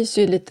de trivs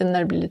ju lite när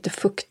det blir lite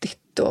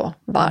fuktigt och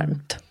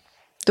varmt.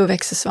 Då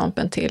växer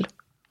svampen till.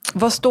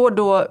 Vad står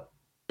då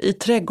i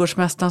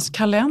trädgårdsmästarens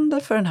kalender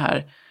för den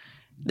här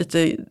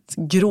lite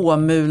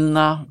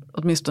gråmulna,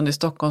 åtminstone i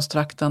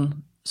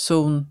Stockholmstrakten,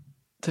 zon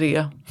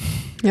 3?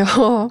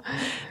 Ja.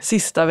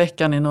 Sista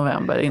veckan i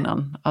november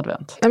innan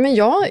advent. Ja, men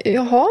jag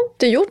har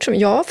inte gjort så.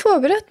 Jag har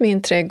förberett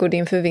min trädgård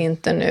inför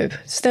vintern nu.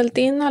 Ställt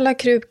in alla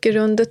krukor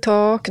under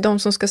tak, de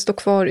som ska stå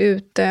kvar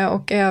ute,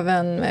 och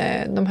även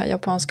de här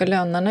japanska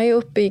lönnarna är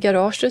uppe i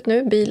garaget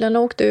nu. Bilen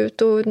har åkt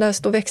ut och där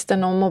står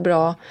växten om och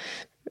bra.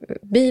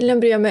 Bilen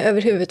bryr jag mig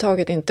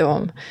överhuvudtaget inte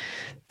om,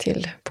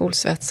 till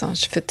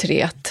poolsvetsarns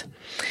förtret.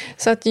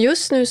 Så att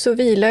just nu så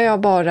vilar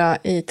jag bara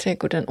i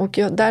trädgården, och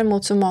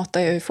däremot så matar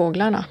jag ju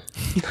fåglarna.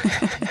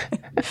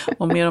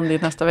 Och mer om det i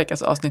nästa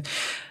veckas avsnitt.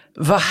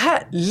 Vad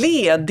här,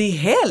 ledig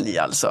helg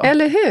alltså.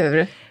 Eller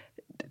hur?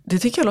 Det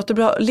tycker jag låter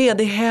bra.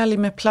 Ledig helg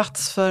med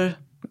plats för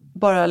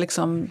bara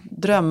liksom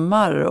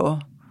drömmar och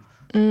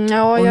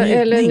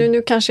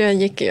nu kanske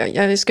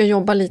jag ska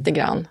jobba lite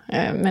grann,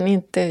 men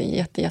inte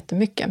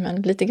jättemycket,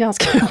 men lite grann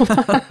ska jag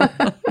jobba.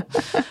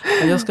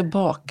 Jag ska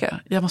baka.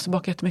 Jag måste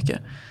baka jättemycket.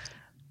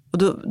 Och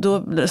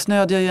då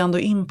snöade jag ju ändå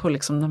in på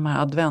liksom de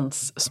här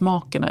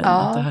adventssmakerna.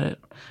 Ja. I det här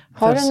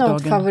har du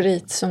något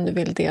favorit som du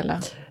vill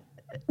dela?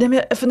 Nej,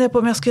 men jag funderar på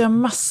om jag ska göra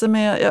massor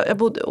med... Jag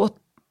bodde åt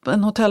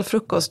en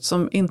hotellfrukost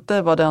som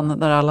inte var den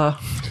där alla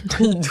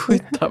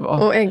skidskyttar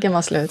var. Och äggen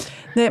var slut.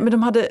 Nej, men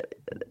de hade...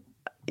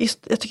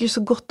 jag tycker det är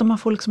så gott om man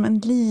får liksom en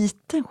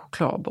liten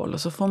chokladboll,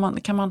 och så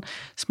kan man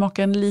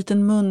smaka en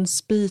liten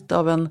munsbit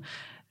av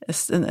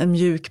en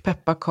mjuk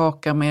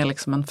pepparkaka med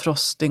liksom en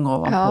frosting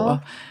ovanpå. Ja.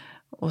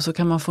 Och så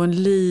kan man få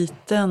en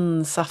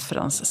liten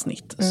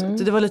saffranssnitt. Mm.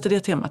 Så det var lite det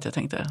temat jag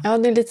tänkte. Ja,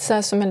 det är lite så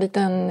här som en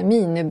liten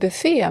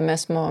minibuffé med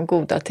små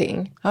goda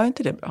ting. Ja, är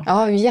inte det bra?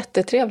 Ja,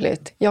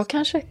 jättetrevligt. Jag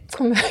kanske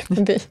kommer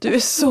förbi. Du är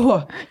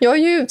så... Jag är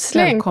ju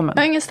utslängd. Välkommen.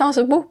 Jag har ingenstans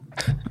att bo.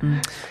 Mm.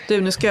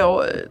 Du, nu ska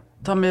jag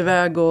ta mig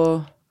iväg och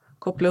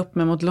koppla upp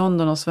mig mot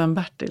London och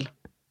Sven-Bertil.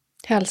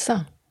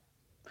 Hälsa.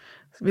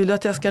 Vill du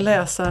att jag ska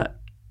läsa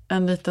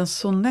en liten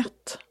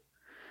sonett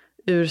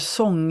ur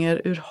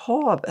Sånger ur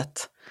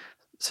havet?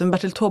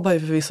 Sven-Bertil Taube har ju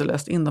förvisso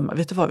läst in dem.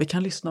 Vet du vad, vi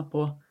kan lyssna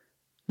på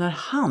när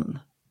han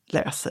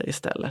läser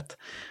istället.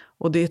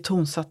 Och det är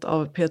tonsatt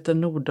av Peter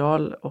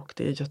Nordahl och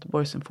det är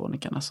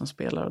Göteborgssymfonikerna som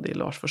spelar och det är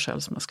Lars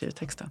Forssell som har skrivit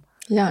texten.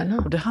 Gärna.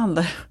 Och det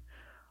handlar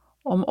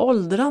om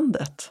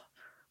åldrandet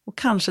och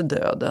kanske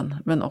döden,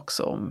 men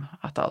också om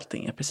att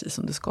allting är precis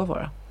som det ska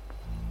vara.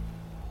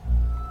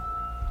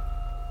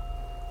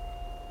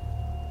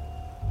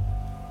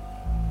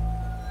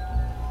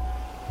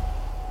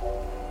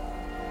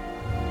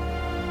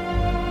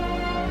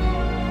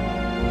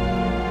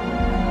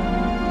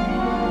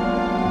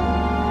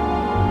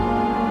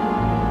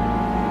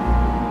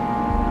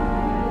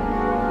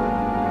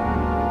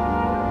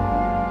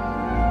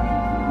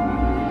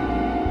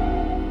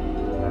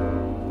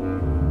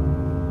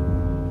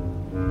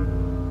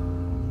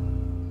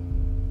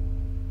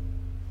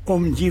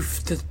 Om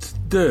giftet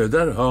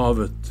dödar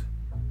havet,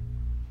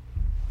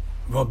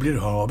 vad blir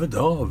havet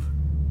av?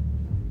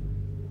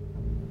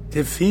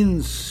 Det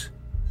finns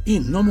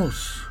inom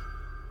oss.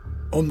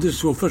 Om det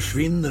så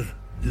försvinner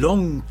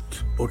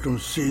långt bortom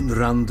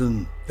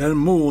synranden, där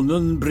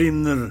månen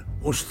brinner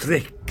och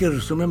sträcker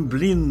som en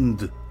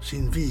blind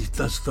sin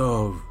vita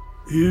stav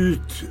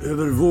ut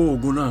över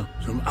vågorna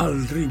som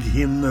aldrig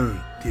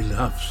hinner till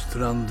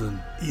havsstranden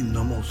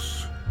inom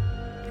oss.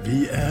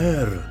 Vi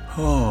är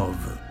hav.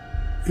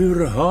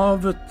 Ur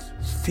havet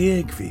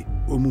steg vi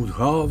och mot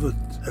havet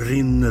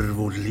rinner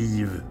vårt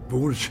liv,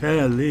 vår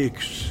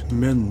kärleks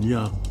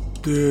mönja,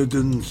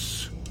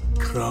 dödens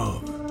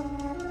krav.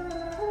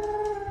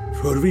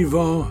 För vi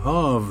var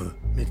hav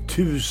med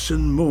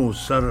 1000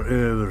 måsar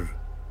över,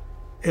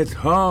 ett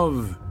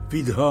hav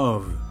vid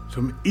hav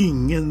som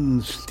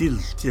ingen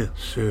stiltje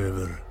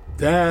söver.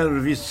 Där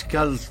vi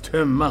skall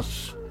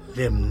tömmas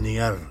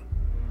lämningar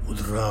och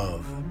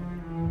drav.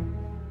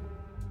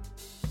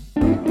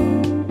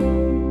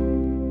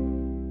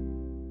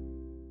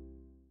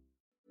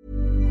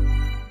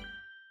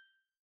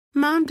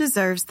 Mom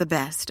deserves the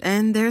best,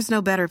 and there's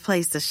no better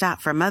place to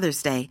shop for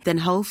Mother's Day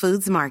than Whole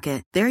Foods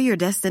Market. They're your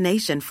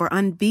destination for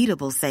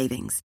unbeatable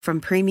savings, from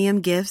premium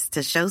gifts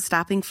to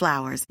show-stopping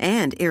flowers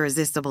and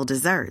irresistible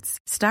desserts.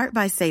 Start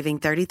by saving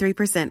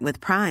 33%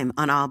 with Prime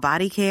on all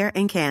body care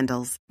and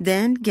candles.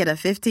 Then get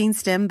a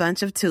 15-stem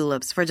bunch of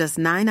tulips for just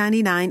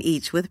 $9.99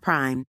 each with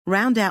Prime.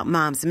 Round out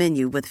Mom's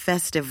menu with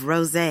festive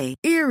rosé,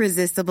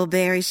 irresistible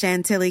berry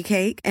chantilly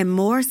cake, and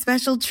more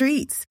special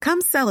treats.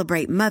 Come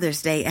celebrate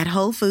Mother's Day at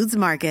Whole Foods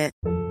Market.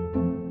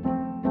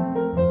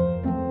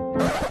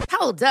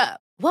 Hold up.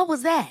 What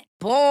was that?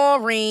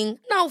 Boring.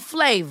 No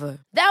flavor.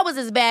 That was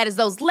as bad as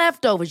those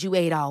leftovers you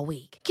ate all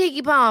week.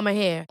 Keke Palmer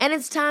here, and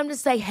it's time to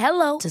say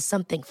hello to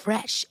something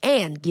fresh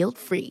and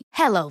guilt-free.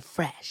 Hello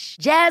Fresh.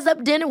 Jazz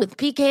up dinner with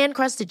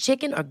pecan-crusted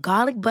chicken or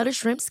garlic butter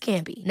shrimp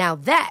scampi. Now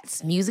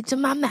that's music to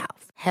my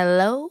mouth.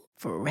 Hello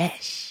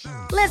Fresh.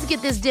 Let's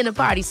get this dinner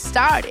party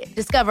started.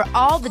 Discover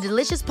all the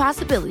delicious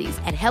possibilities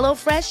at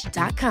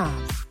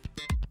HelloFresh.com.